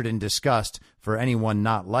hatred and disgust for anyone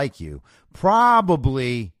not like you,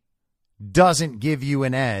 probably doesn't give you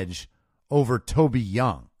an edge over Toby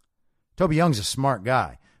Young. Toby Young's a smart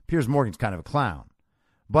guy. Piers Morgan's kind of a clown.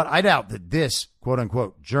 But I doubt that this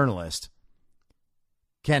quote-unquote journalist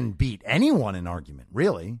can beat anyone in argument,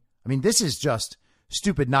 really. I mean, this is just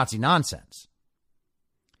stupid Nazi nonsense.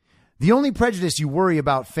 The only prejudice you worry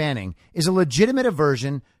about fanning is a legitimate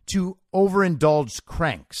aversion to overindulged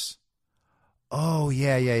cranks. Oh,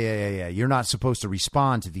 yeah. You're not supposed to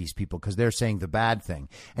respond to these people because they're saying the bad thing.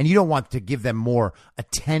 And you don't want to give them more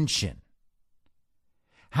attention.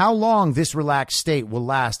 How long this relaxed state will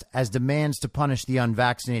last as demands to punish the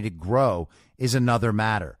unvaccinated grow is another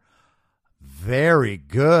matter. Very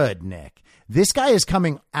good, Nick. This guy is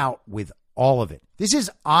coming out with all of it. This is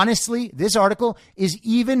honestly, this article is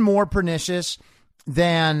even more pernicious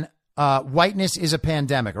than whiteness is a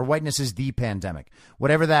pandemic or whiteness is the pandemic.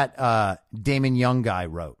 Whatever that Damon Young guy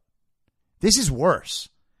wrote. This is worse.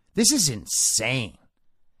 This is insane.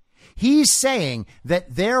 He's saying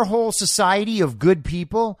that their whole society of good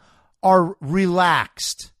people are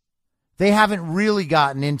relaxed. They haven't really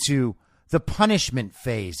gotten into the punishment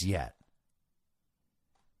phase yet.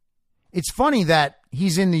 It's funny that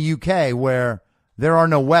he's in the UK where there are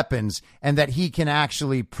no weapons and that he can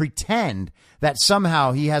actually pretend that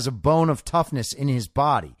somehow he has a bone of toughness in his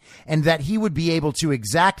body and that he would be able to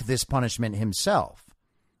exact this punishment himself.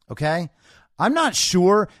 Okay? I'm not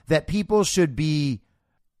sure that people should be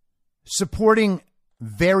supporting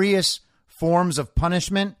various forms of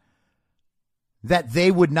punishment that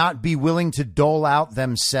they would not be willing to dole out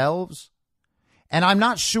themselves. And I'm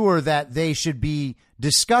not sure that they should be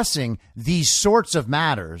discussing these sorts of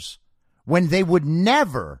matters when they would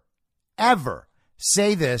never, ever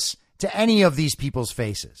say this to any of these people's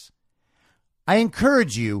faces. I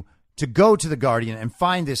encourage you to go to The Guardian and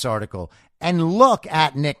find this article and look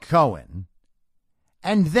at Nick Cohen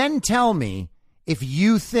and then tell me if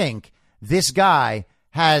you think this guy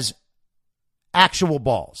has actual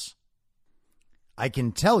balls. I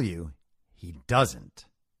can tell you he doesn't.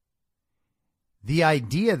 The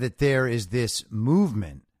idea that there is this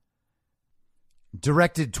movement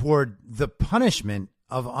directed toward the punishment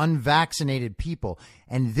of unvaccinated people,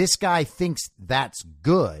 and this guy thinks that's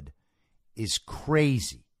good, is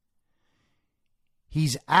crazy.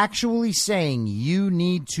 He's actually saying you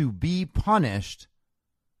need to be punished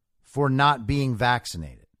for not being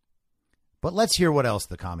vaccinated. But let's hear what else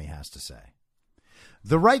the commie has to say.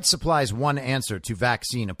 The right supplies one answer to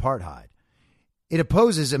vaccine apartheid. It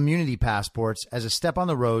opposes immunity passports as a step on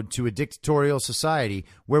the road to a dictatorial society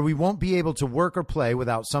where we won't be able to work or play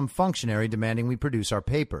without some functionary demanding we produce our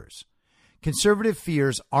papers. Conservative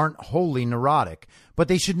fears aren't wholly neurotic, but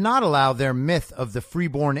they should not allow their myth of the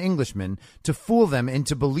freeborn Englishman to fool them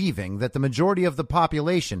into believing that the majority of the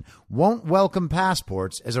population won't welcome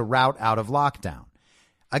passports as a route out of lockdown.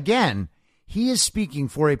 Again, he is speaking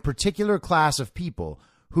for a particular class of people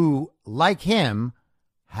who, like him,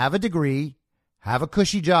 have a degree, have a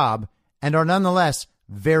cushy job, and are nonetheless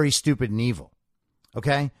very stupid and evil.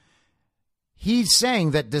 Okay? He's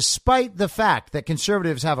saying that despite the fact that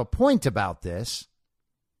conservatives have a point about this,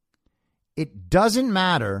 it doesn't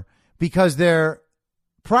matter because their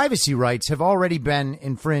privacy rights have already been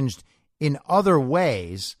infringed in other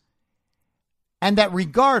ways, and that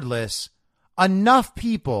regardless, enough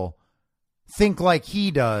people think like he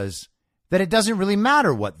does that it doesn't really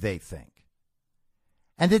matter what they think.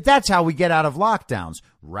 And that's how we get out of lockdowns,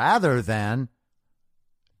 rather than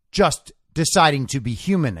just deciding to be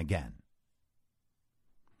human again.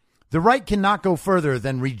 The right cannot go further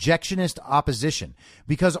than rejectionist opposition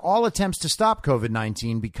because all attempts to stop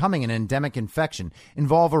COVID-19 becoming an endemic infection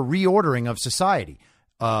involve a reordering of society.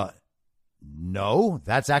 No,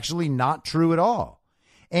 that's actually not true at all.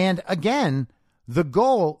 And again, the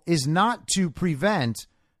goal is not to prevent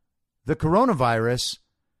the coronavirus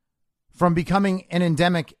from becoming an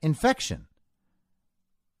endemic infection.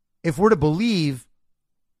 If we're to believe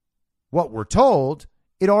what we're told,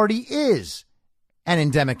 it already is an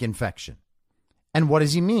endemic infection. And what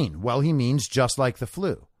does he mean? Well, he means just like the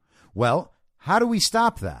flu. Well, how do we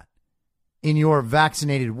stop that in your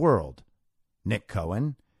vaccinated world, Nick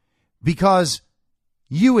Cohen? Because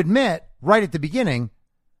you admit right at the beginning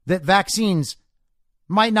that vaccines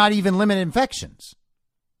might not even limit infections.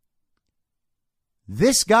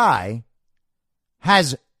 This guy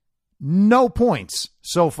has no points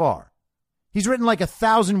so far. He's written like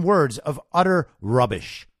 1,000 words of utter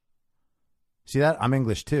rubbish. See that? I'm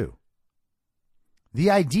English too.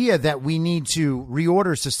 The idea that we need to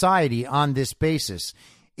reorder society on this basis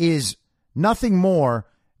is nothing more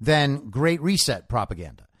than Great Reset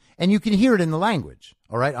propaganda. And you can hear it in the language.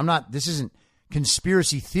 All right. This isn't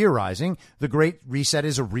conspiracy theorizing. The Great Reset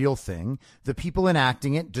is a real thing. The people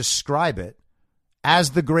enacting it describe it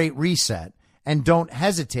as the Great Reset and don't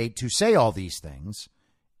hesitate to say all these things.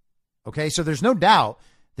 Okay. So there's no doubt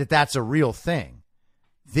that that's a real thing.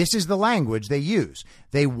 This is the language they use.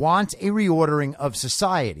 They want a reordering of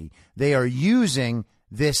society. They are using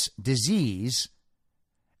this disease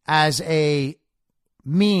as a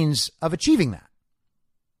means of achieving that.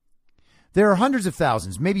 There are hundreds of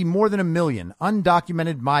thousands, maybe more than 1 million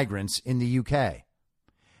undocumented migrants in the UK.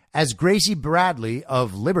 As Gracie Bradley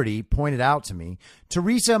of Liberty pointed out to me,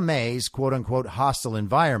 Theresa May's quote unquote hostile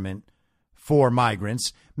environment for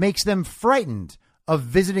migrants makes them frightened of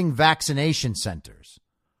visiting vaccination centers.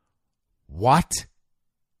 What?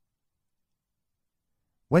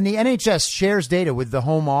 When the NHS shares data with the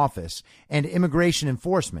Home Office and immigration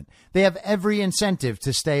enforcement, they have every incentive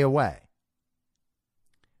to stay away.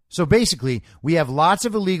 So basically, we have lots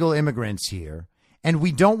of illegal immigrants here, and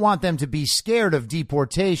we don't want them to be scared of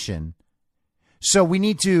deportation. So we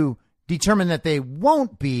need to determine that they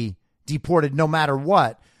won't be deported no matter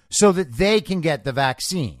what, so that they can get the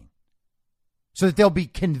vaccine, so that they'll be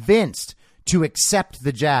convinced to accept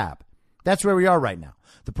the jab. That's where we are right now.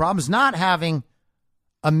 The problem is not having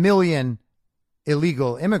 1 million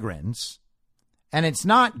illegal immigrants, and it's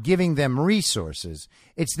not giving them resources.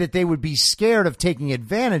 It's that they would be scared of taking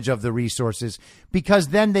advantage of the resources because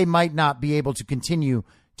then they might not be able to continue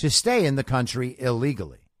to stay in the country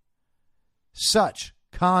illegally. Such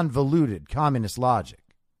convoluted communist logic.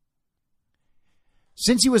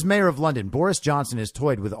 Since he was mayor of London, Boris Johnson has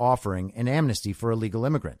toyed with offering an amnesty for illegal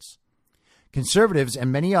immigrants. Conservatives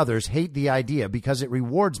and many others hate the idea because it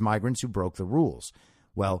rewards migrants who broke the rules.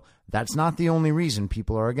 Well, that's not the only reason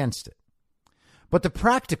people are against it. But the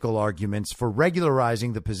practical arguments for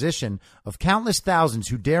regularizing the position of countless thousands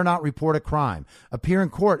who dare not report a crime, appear in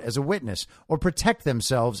court as a witness, or protect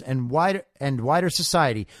themselves and wider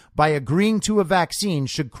society by agreeing to a vaccine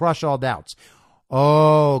should crush all doubts.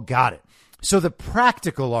 Oh, got it. So the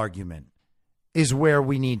practical argument is where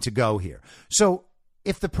we need to go here. So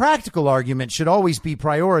if the practical argument should always be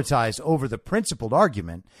prioritized over the principled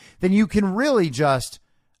argument, then you can really just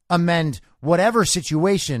amend whatever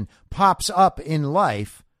situation pops up in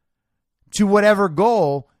life to whatever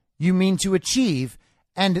goal you mean to achieve.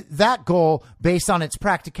 And that goal, based on its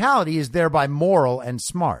practicality, is thereby moral and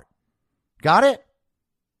smart. Got it?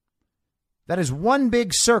 That is one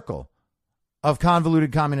big circle of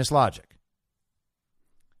convoluted communist logic.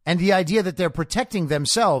 and the idea that they're protecting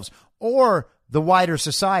themselves or the wider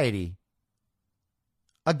society,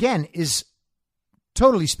 again, is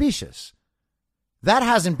totally specious. That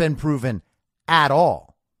hasn't been proven at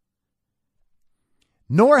all.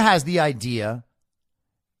 Nor has the idea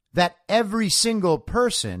that every single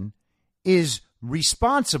person is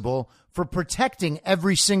responsible for protecting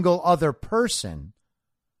every single other person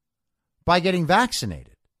by getting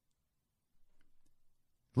vaccinated.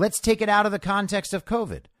 Let's take it out of the context of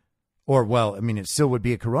COVID. Or, well, I mean, it still would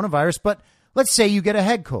be a coronavirus, but let's say you get a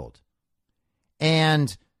head cold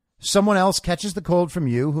and someone else catches the cold from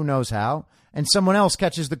you, who knows how, and someone else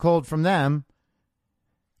catches the cold from them.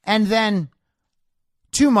 And then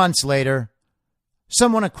 2 months later,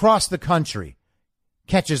 someone across the country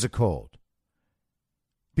catches a cold.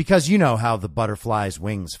 Because you know how the butterfly's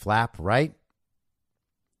wings flap, right?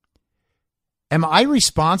 Am I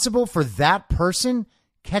responsible for that person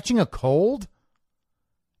catching a cold?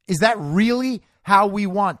 Is that really how we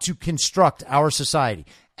want to construct our society?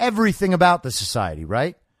 Everything about the society,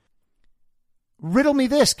 right? Riddle me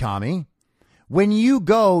this, Kami. When you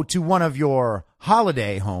go to one of your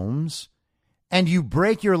holiday homes and you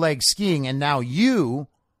break your leg skiing and now you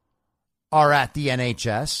are at the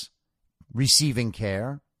NHS receiving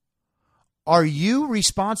care, are you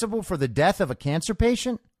responsible for the death of a cancer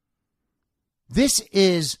patient? This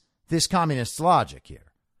is this communist's logic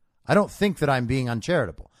here. I don't think that I'm being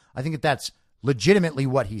uncharitable. I think that that's legitimately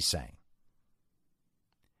what he's saying.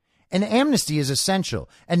 An amnesty is essential,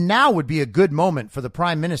 and now would be a good moment for the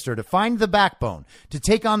prime minister to find the backbone to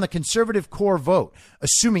take on the conservative core vote,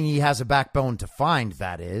 assuming he has a backbone to find,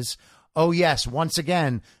 that is. Oh, yes, once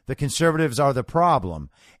again, the conservatives are the problem.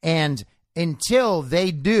 And until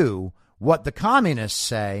they do what the communists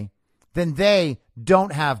say, then they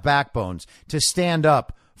don't have backbones to stand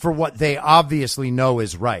up for what they obviously know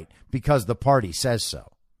is right because the party says so.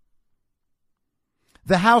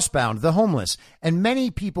 The housebound, the homeless, and many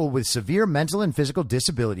people with severe mental and physical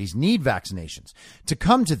disabilities need vaccinations to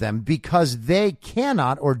come to them because they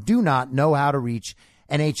cannot or do not know how to reach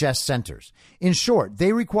NHS centers. In short,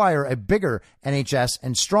 they require a bigger NHS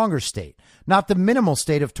and stronger state, not the minimal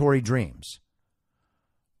state of Tory dreams.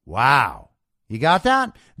 Wow. You got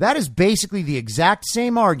that? That is basically the exact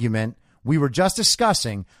same argument we were just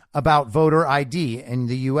discussing about voter ID in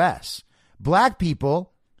the U.S. Black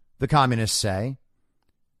people, the communists say,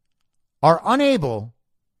 are unable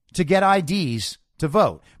to get IDs to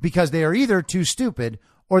vote because they are either too stupid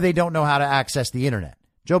or they don't know how to access the internet.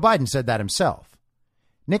 Joe Biden said that himself.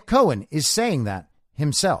 Nick Cohen is saying that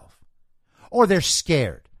himself. Or they're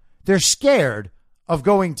scared. They're scared of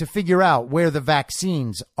going to figure out where the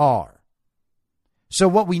vaccines are. So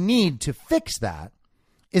what we need to fix that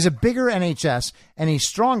is a bigger NHS and a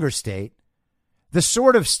stronger state, the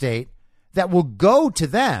sort of state that will go to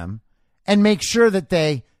them and make sure that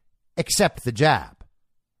they accept the jab.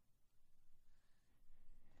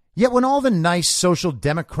 Yet when all the nice social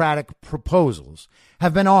democratic proposals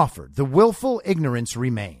have been offered, the willful ignorance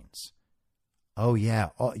remains. Oh, yeah,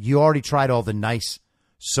 you already tried all the nice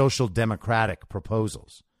social democratic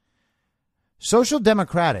proposals. Social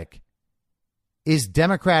democratic is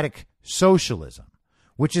democratic socialism,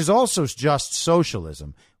 which is also just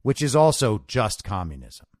socialism, which is also just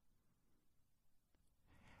communism.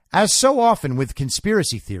 As so often with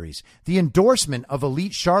conspiracy theories, the endorsement of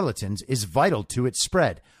elite charlatans is vital to its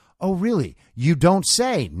spread. Oh, really? You don't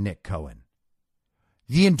say, Nick Cohen.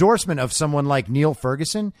 The endorsement of someone like Neil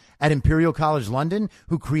Ferguson at Imperial College London,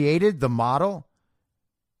 who created the model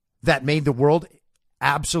that made the world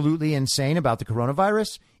absolutely insane about the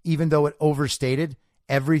coronavirus, even though it overstated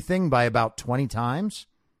everything by about 20 times.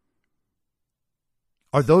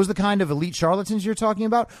 Are those the kind of elite charlatans you're talking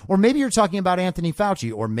about? Or maybe you're talking about Anthony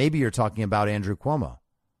Fauci, or maybe you're talking about Andrew Cuomo,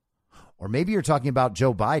 or maybe you're talking about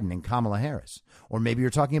Joe Biden and Kamala Harris, or maybe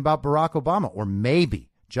you're talking about Barack Obama, or maybe,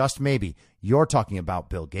 just maybe, you're talking about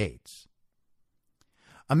Bill Gates.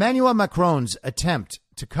 Emmanuel Macron's attempt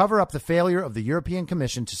to cover up the failure of the European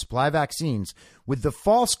Commission to supply vaccines with the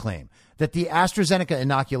false claim that the AstraZeneca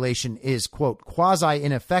inoculation is, quote,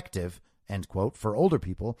 quasi-ineffective, end quote, for older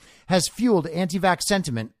people, has fueled anti-vax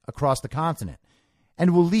sentiment across the continent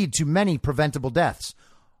and will lead to many preventable deaths.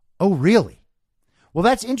 Oh, really? Well,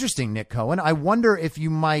 that's interesting, Nick Cohen. I wonder if you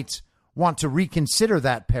might want to reconsider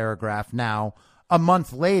that paragraph now, a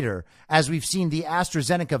month later, as we've seen the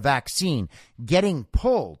AstraZeneca vaccine getting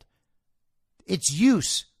pulled, its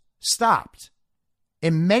use stopped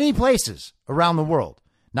in many places around the world,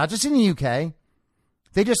 not just in the UK.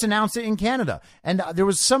 They just announced it in Canada. And there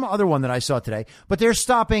was some other one that I saw today, but they're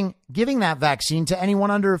stopping giving that vaccine to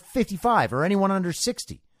anyone under 55 or anyone under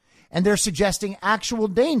 60. and they're suggesting actual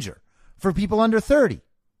danger for people under 30.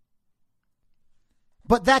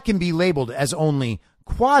 But that can be labeled as only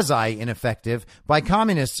quasi-ineffective by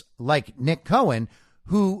communists like Nick Cohen,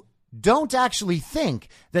 who don't actually think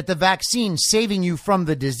that the vaccine saving you from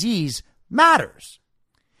the disease matters.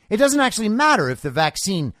 It doesn't actually matter if the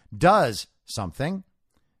vaccine does something,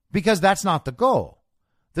 because that's not the goal.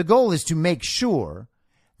 The goal is to make sure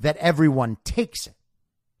that everyone takes it.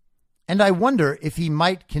 And I wonder if he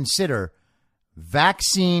might consider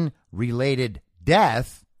vaccine-related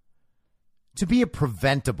death to be a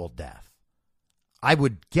preventable death. I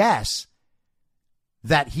would guess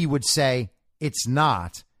that he would say it's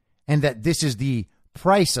not, and that this is the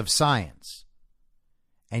price of science.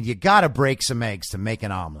 And you got to break some eggs to make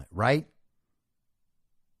an omelet, right?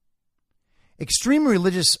 Extreme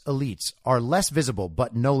religious elites are less visible,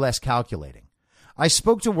 but no less calculating. I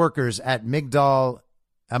spoke to workers at Migdal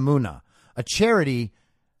Emunah, a charity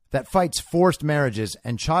that fights forced marriages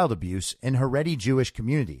and child abuse in Haredi Jewish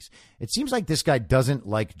communities. It seems like this guy doesn't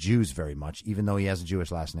like Jews very much, even though he has a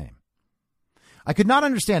Jewish last name. I could not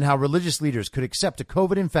understand how religious leaders could accept a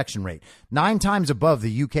COVID infection rate 9 times above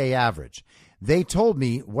the UK average. They told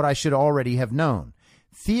me what I should already have known.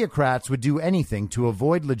 Theocrats would do anything to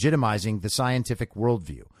avoid legitimizing the scientific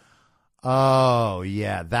worldview. Oh,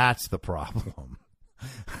 yeah, that's the problem.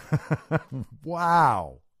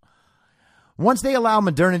 Wow. Once they allow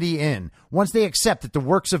modernity in, once they accept that the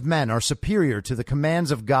works of men are superior to the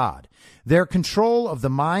commands of God, their control of the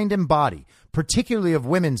mind and body, particularly of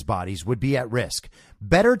women's bodies, would be at risk.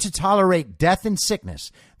 Better to tolerate death and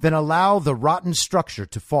sickness than allow the rotten structure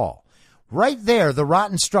to fall. Right there, the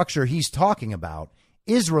rotten structure he's talking about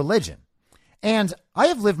is religion. And I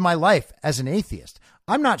have lived my life as an atheist.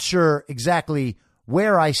 I'm not sure exactly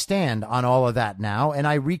where I stand on all of that now, and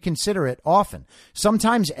I reconsider it often,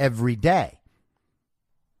 sometimes every day.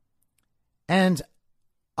 And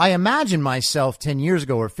I imagine myself 10 years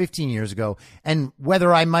ago or 15 years ago, and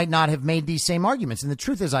whether I might not have made these same arguments. And the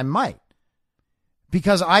truth is I might,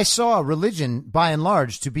 because I saw religion by and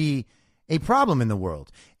large to be a problem in the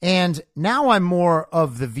world. And now I'm more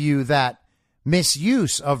of the view that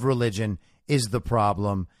misuse of religion is the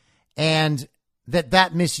problem, and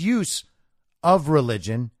that misuse of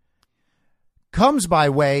religion comes by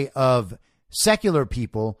way of secular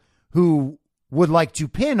people who would like to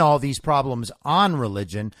pin all these problems on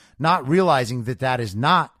religion, not realizing that that is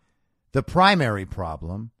not the primary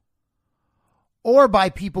problem, or by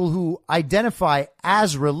people who identify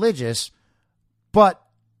as religious but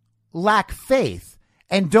lack faith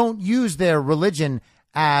and don't use their religion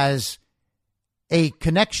as a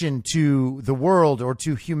connection to the world or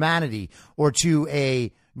to humanity or to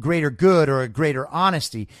a greater good or a greater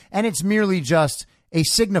honesty. And it's merely just a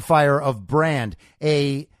signifier of brand,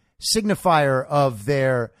 a signifier of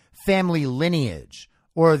their family lineage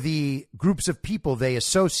or the groups of people they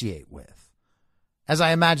associate with, as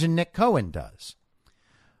I imagine Nick Cohen does.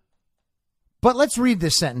 But let's read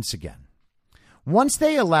this sentence again. Once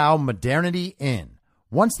they allow modernity in,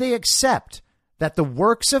 once they accept that the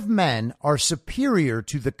works of men are superior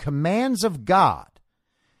to the commands of God,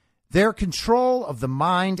 their control of the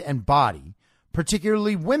mind and body,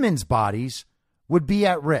 particularly women's bodies, would be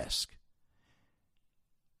at risk.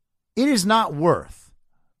 It is not worth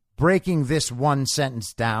breaking this one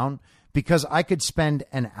sentence down, because I could spend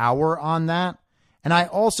an hour on that. And I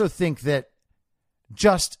also think that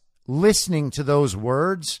just listening to those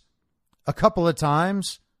words a couple of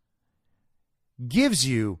times gives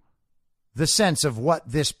you the sense of what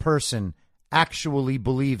this person actually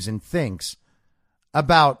believes and thinks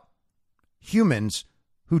about humans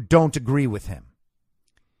who don't agree with him.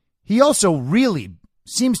 He also really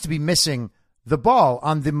seems to be missing the ball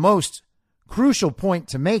on the most crucial point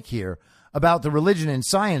to make here about the religion and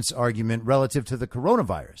science argument relative to the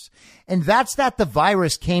coronavirus. And that's that the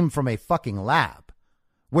virus came from a fucking lab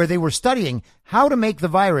where they were studying how to make the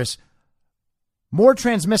virus more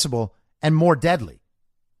transmissible and more deadly.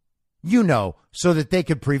 You know, so that they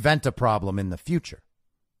could prevent a problem in the future.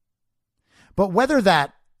 But whether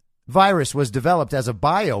that virus was developed as a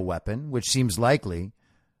bioweapon, which seems likely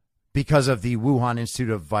because of the Wuhan Institute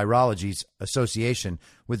of Virology's association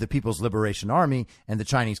with the People's Liberation Army and the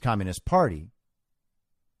Chinese Communist Party,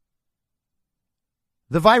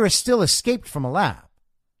 the virus still escaped from a lab.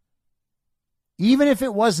 Even if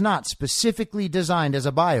it was not specifically designed as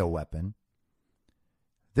a bioweapon,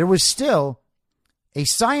 there was still a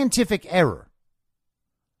scientific error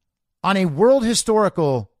on a world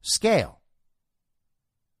historical scale.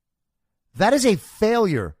 That is a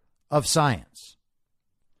failure of science.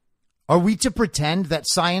 Are we to pretend that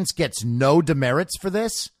science gets no demerits for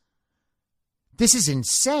this? This is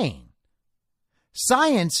insane.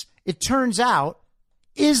 Science, it turns out,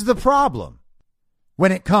 is the problem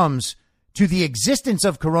when it comes to the existence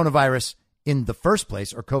of coronavirus in the first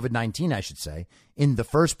place, or COVID-19, I should say, in the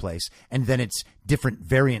first place, and then its different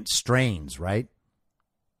variant strains, right?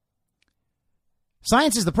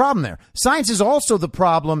 Science is the problem there. Science is also the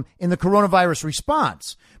problem in the coronavirus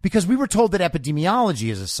response, because we were told that epidemiology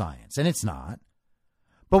is a science, and it's not.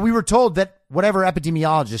 But we were told that whatever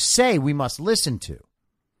epidemiologists say, we must listen to.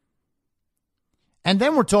 And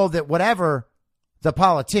then we're told that whatever the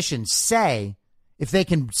politicians say, if they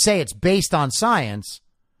can say it's based on science,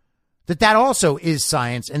 that also is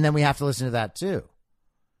science, and then we have to listen to that too.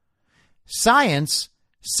 Science,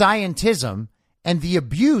 scientism, and the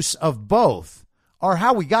abuse of both are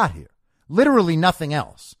how we got here. Literally nothing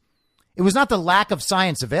else. It was not the lack of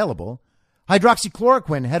science available.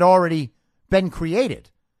 Hydroxychloroquine had already been created.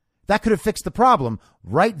 That could have fixed the problem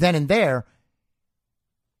right then and there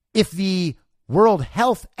if the World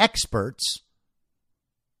Health experts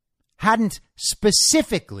hadn't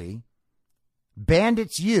specifically banned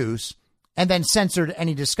its use and then censored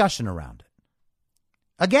any discussion around it.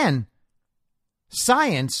 Again,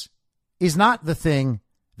 science is not the thing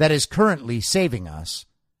that is currently saving us,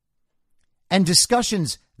 and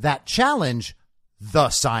discussions that challenge the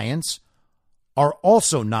science are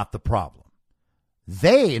also not the problem.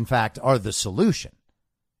 They, in fact, are the solution.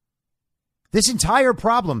 This entire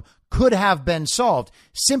problem could have been solved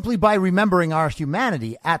simply by remembering our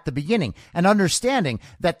humanity at the beginning and understanding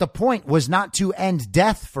that the point was not to end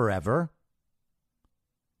death forever.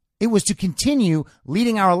 It was to continue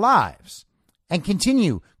leading our lives and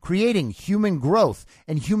continue creating human growth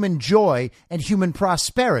and human joy and human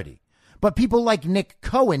prosperity. But people like Nick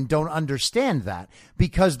Cohen don't understand that,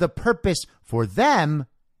 because the purpose for them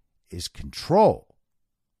is control.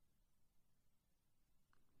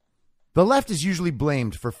 The left is usually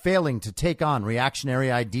blamed for failing to take on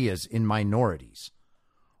reactionary ideas in minorities.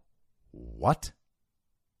 What?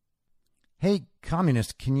 Hey,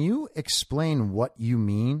 communist, can you explain what you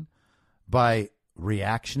mean by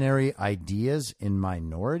reactionary ideas in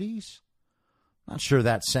minorities? Not sure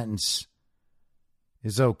that sentence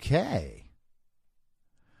is okay.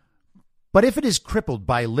 But if it is crippled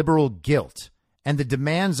by liberal guilt and the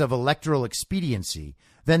demands of electoral expediency,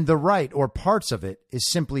 then the right or parts of it is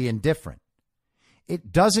simply indifferent.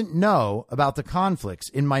 It doesn't know about the conflicts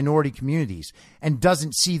in minority communities and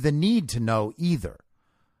doesn't see the need to know either.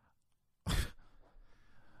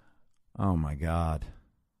 Oh, my God.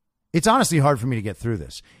 It's honestly hard for me to get through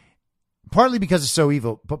this, partly because it's so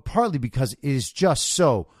evil, but partly because it is just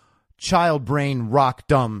so child brain, rock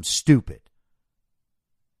dumb, stupid.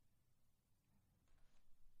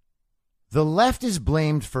 The left is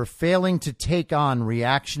blamed for failing to take on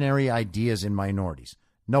reactionary ideas in minorities.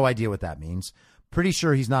 No idea what that means. Pretty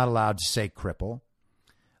sure he's not allowed to say cripple.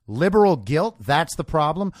 Liberal guilt, that's the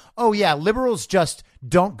problem. Oh, yeah, liberals just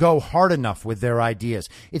don't go hard enough with their ideas.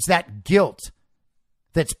 It's that guilt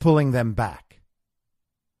that's pulling them back.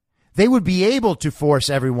 They would be able to force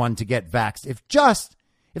everyone to get vaxxed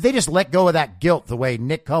if they just let go of that guilt the way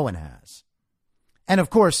Nick Cohen has. And of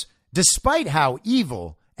course, despite how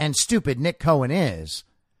evil and stupid Nick Cohen is,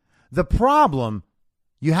 the problem,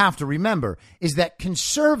 you have to remember, is that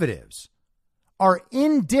conservatives are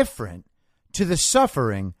indifferent to the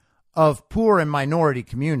suffering of poor and minority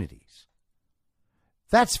communities.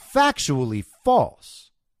 That's factually false.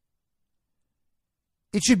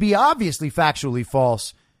 It should be obviously factually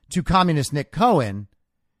false to communist Nick Cohen,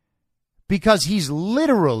 because he's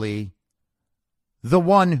literally the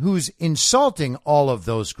one who's insulting all of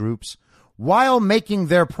those groups while making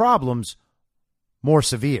their problems more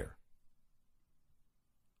severe.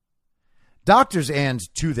 Doctors and,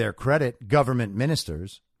 to their credit, government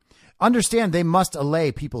ministers understand they must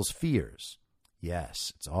allay people's fears.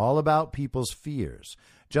 Yes, it's all about people's fears.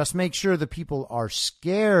 Just make sure the people are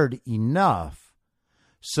scared enough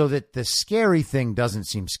so that the scary thing doesn't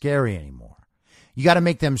seem scary anymore. You got to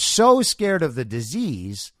make them so scared of the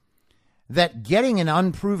disease that getting an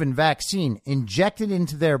unproven vaccine injected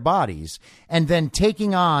into their bodies and then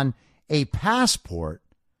taking on a passport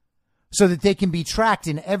so that they can be tracked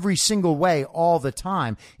in every single way all the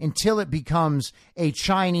time until it becomes a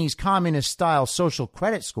Chinese communist-style social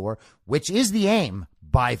credit score, which is the aim,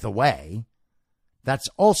 by the way. That's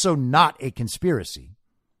also not a conspiracy.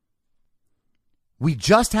 We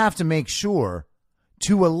just have to make sure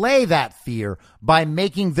to allay that fear by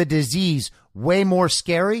making the disease way more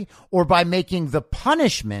scary, or by making the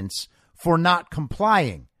punishments for not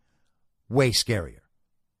complying way scarier.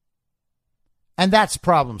 And that's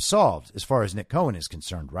problem solved as far as Nick Cohen is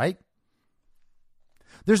concerned, right?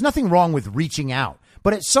 There's nothing wrong with reaching out,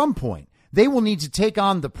 but at some point, they will need to take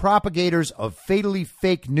on the propagators of fatally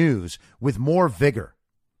fake news with more vigor.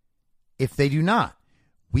 If they do not,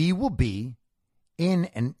 we will be in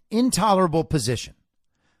an intolerable position.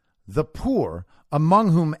 The poor,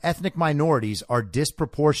 among whom ethnic minorities are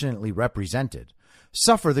disproportionately represented,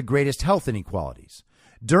 suffer the greatest health inequalities.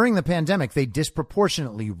 During the pandemic, they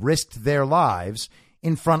disproportionately risked their lives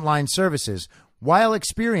in frontline services while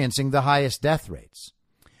experiencing the highest death rates.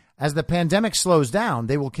 As the pandemic slows down,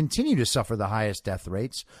 they will continue to suffer the highest death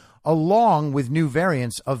rates, along with new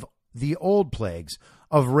variants of the old plagues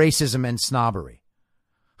of racism and snobbery.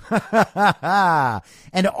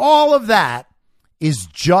 And all of that is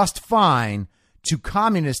just fine to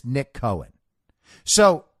communist Nick Cohen.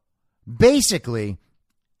 So basically,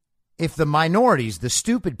 if the minorities, the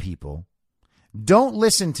stupid people, don't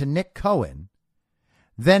listen to Nick Cohen,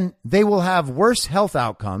 then they will have worse health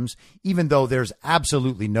outcomes, even though there's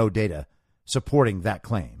absolutely no data supporting that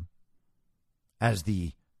claim. As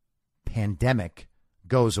the pandemic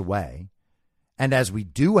goes away, and as we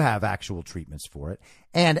do have actual treatments for it,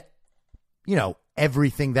 and, you know,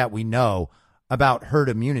 everything that we know about herd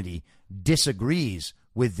immunity disagrees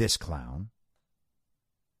with this clown.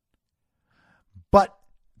 But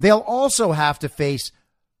they'll also have to face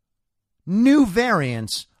new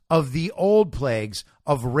variants of the old plagues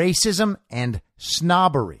of racism and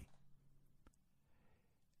snobbery.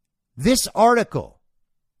 This article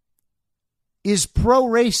is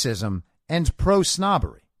pro-racism and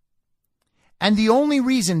pro-snobbery. And the only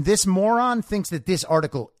reason this moron thinks that this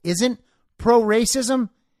article isn't pro-racism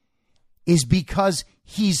is because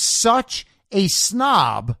he's such a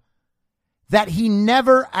snob that he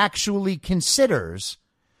never actually considers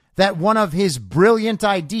that one of his brilliant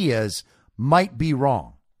ideas might be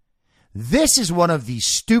wrong. This is one of the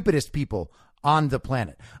stupidest people on the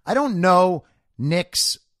planet. I don't know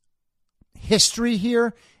Nick's history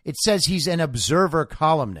here. It says he's an Observer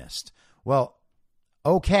columnist. Well,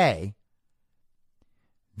 okay.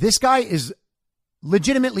 This guy is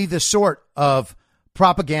legitimately the sort of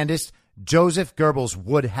propagandist Joseph Goebbels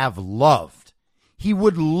would have loved. He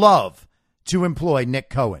would love to employ Nick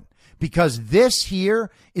Cohen, because this here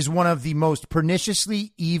is one of the most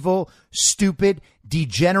perniciously evil, stupid,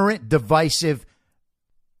 degenerate, divisive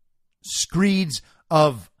screeds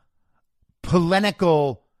of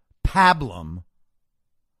polemical pablum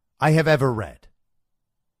I have ever read.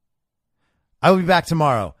 I will be back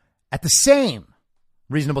tomorrow at the same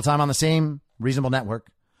reasonable time on the same reasonable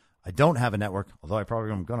network. I don't have a network, although I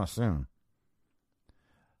probably am going to soon.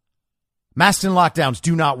 Masks and lockdowns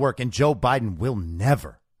do not work, and Joe Biden will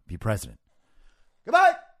never be president.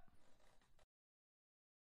 Goodbye.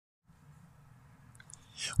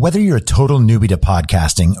 Whether you're a total newbie to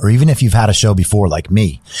podcasting, or even if you've had a show before like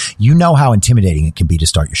me, you know how intimidating it can be to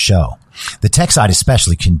start your show. The tech side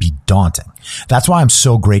especially can be daunting. That's why I'm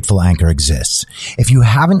so grateful Anchor exists. If you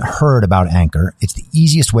haven't heard about Anchor, it's the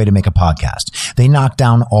easiest way to make a podcast. They knock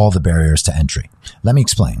down all the barriers to entry. Let me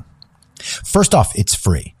explain. First off, it's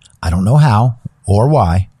free. I don't know how or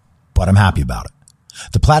why, but I'm happy about it.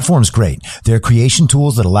 The platform's great. There are creation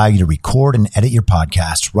tools that allow you to record and edit your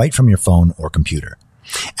podcast right from your phone or computer.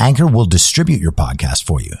 Anchor will distribute your podcast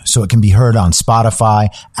for you so it can be heard on Spotify,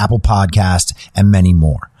 Apple Podcasts, and many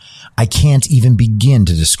more. I can't even begin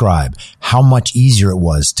to describe how much easier it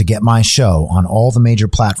was to get my show on all the major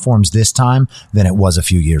platforms this time than it was a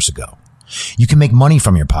few years ago. You can make money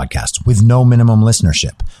from your podcast with no minimum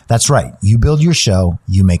listenership. That's right. You build your show,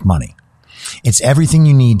 you make money. It's everything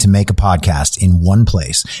you need to make a podcast in one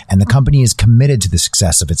place, and the company is committed to the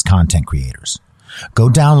success of its content creators. Go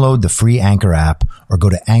download the free Anchor app or go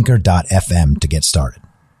to anchor.fm to get started.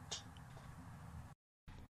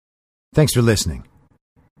 Thanks for listening.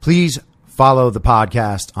 Please follow the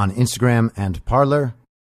podcast on Instagram and Parler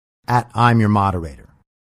at I'm Your Moderator.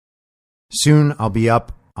 Soon I'll be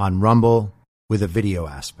up on Rumble with a video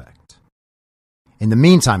aspect. In the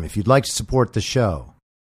meantime, if you'd like to support the show,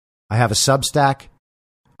 I have a Substack,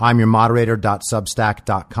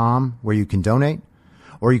 imyourmoderator.substack.com, where you can donate,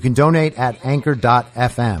 or you can donate at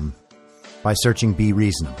anchor.fm by searching Be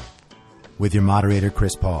Reasonable with your moderator,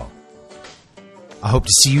 Chris Paul. I hope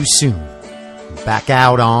to see you soon, back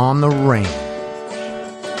out on the range.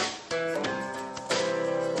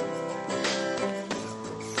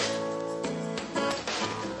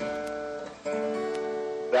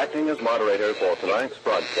 Acting as moderator for tonight's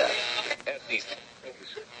broadcast.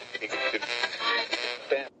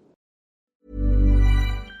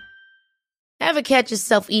 Ever catch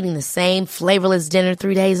yourself eating the same flavorless dinner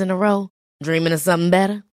 3 days in a row? Dreaming of something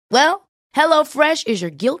better? Well, HelloFresh is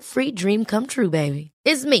your guilt-free dream come true, baby.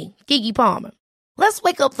 It's me, Keke Palmer. Let's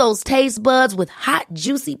wake up those taste buds with hot,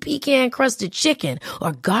 juicy pecan-crusted chicken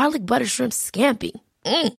or garlic butter shrimp scampi.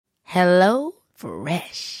 Hello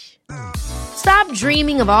Fresh. Stop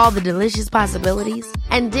dreaming of all the delicious possibilities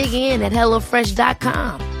and dig in at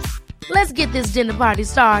HelloFresh.com. Let's get this dinner party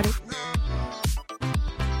started.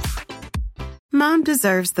 Mom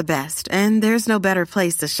deserves the best, and there's no better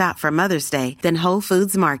place to shop for Mother's Day than Whole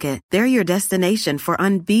Foods Market. They're your destination for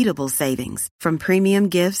unbeatable savings, from premium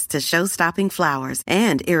gifts to show-stopping flowers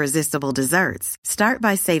and irresistible desserts. Start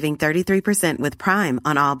by saving 33% with Prime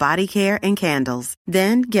on all body care and candles.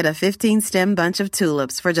 Then get a 15-stem bunch of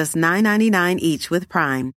tulips for just $9.99 each with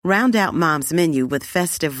Prime. Round out Mom's menu with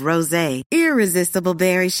festive rosé, irresistible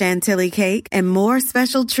berry chantilly cake, and more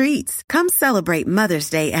special treats. Come celebrate Mother's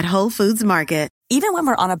Day at Whole Foods Market. Even when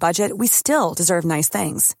we're on a budget, we still deserve nice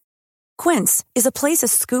things. Quince is a place to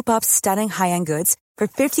scoop up stunning high-end goods for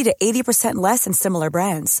 50 to 80% less than similar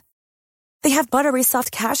brands. They have buttery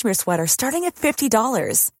soft cashmere sweaters starting at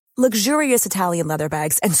 $50, luxurious Italian leather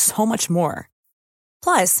bags, and so much more.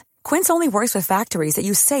 Plus, Quince only works with factories that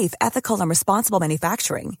use safe, ethical, and responsible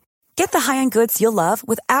manufacturing. Get the high-end goods you'll love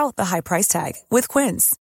without the high price tag with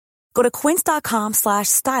Quince. Go to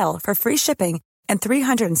quince.com/style for free shipping and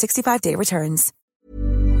 365-day returns.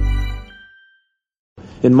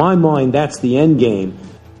 In my mind, that's the end game.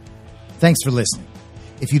 Thanks for listening.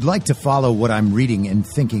 If you'd like to follow what I'm reading and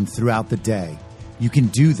thinking throughout the day, you can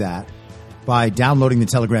do that by downloading the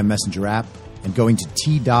Telegram Messenger app and going to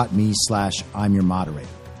t.me/I'm your moderator.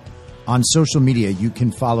 On social media, you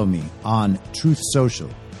can follow me on Truth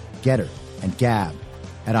Social, Getter, and Gab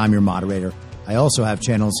at I'm your moderator. I also have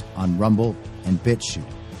channels on Rumble and BitChute.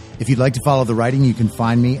 If you'd like to follow the writing, you can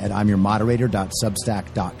find me at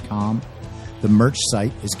imyourmoderator.substack.com. The merch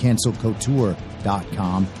site is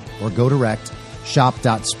cancelcouture.com, or go direct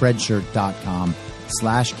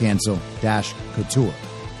shop.spreadshirt.com/cancel-couture.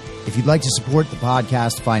 If you'd like to support the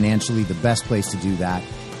podcast financially, the best place to do that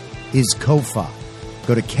is Ko-Fi.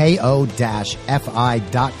 Go to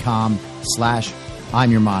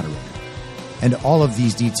ko-fi.com/I'm your moderator. And all of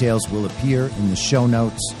these details will appear in the show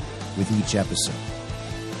notes with each episode.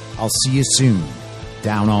 I'll see you soon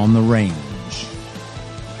down on the range.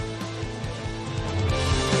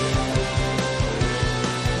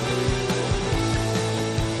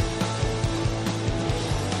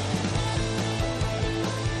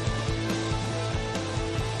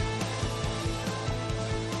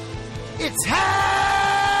 It's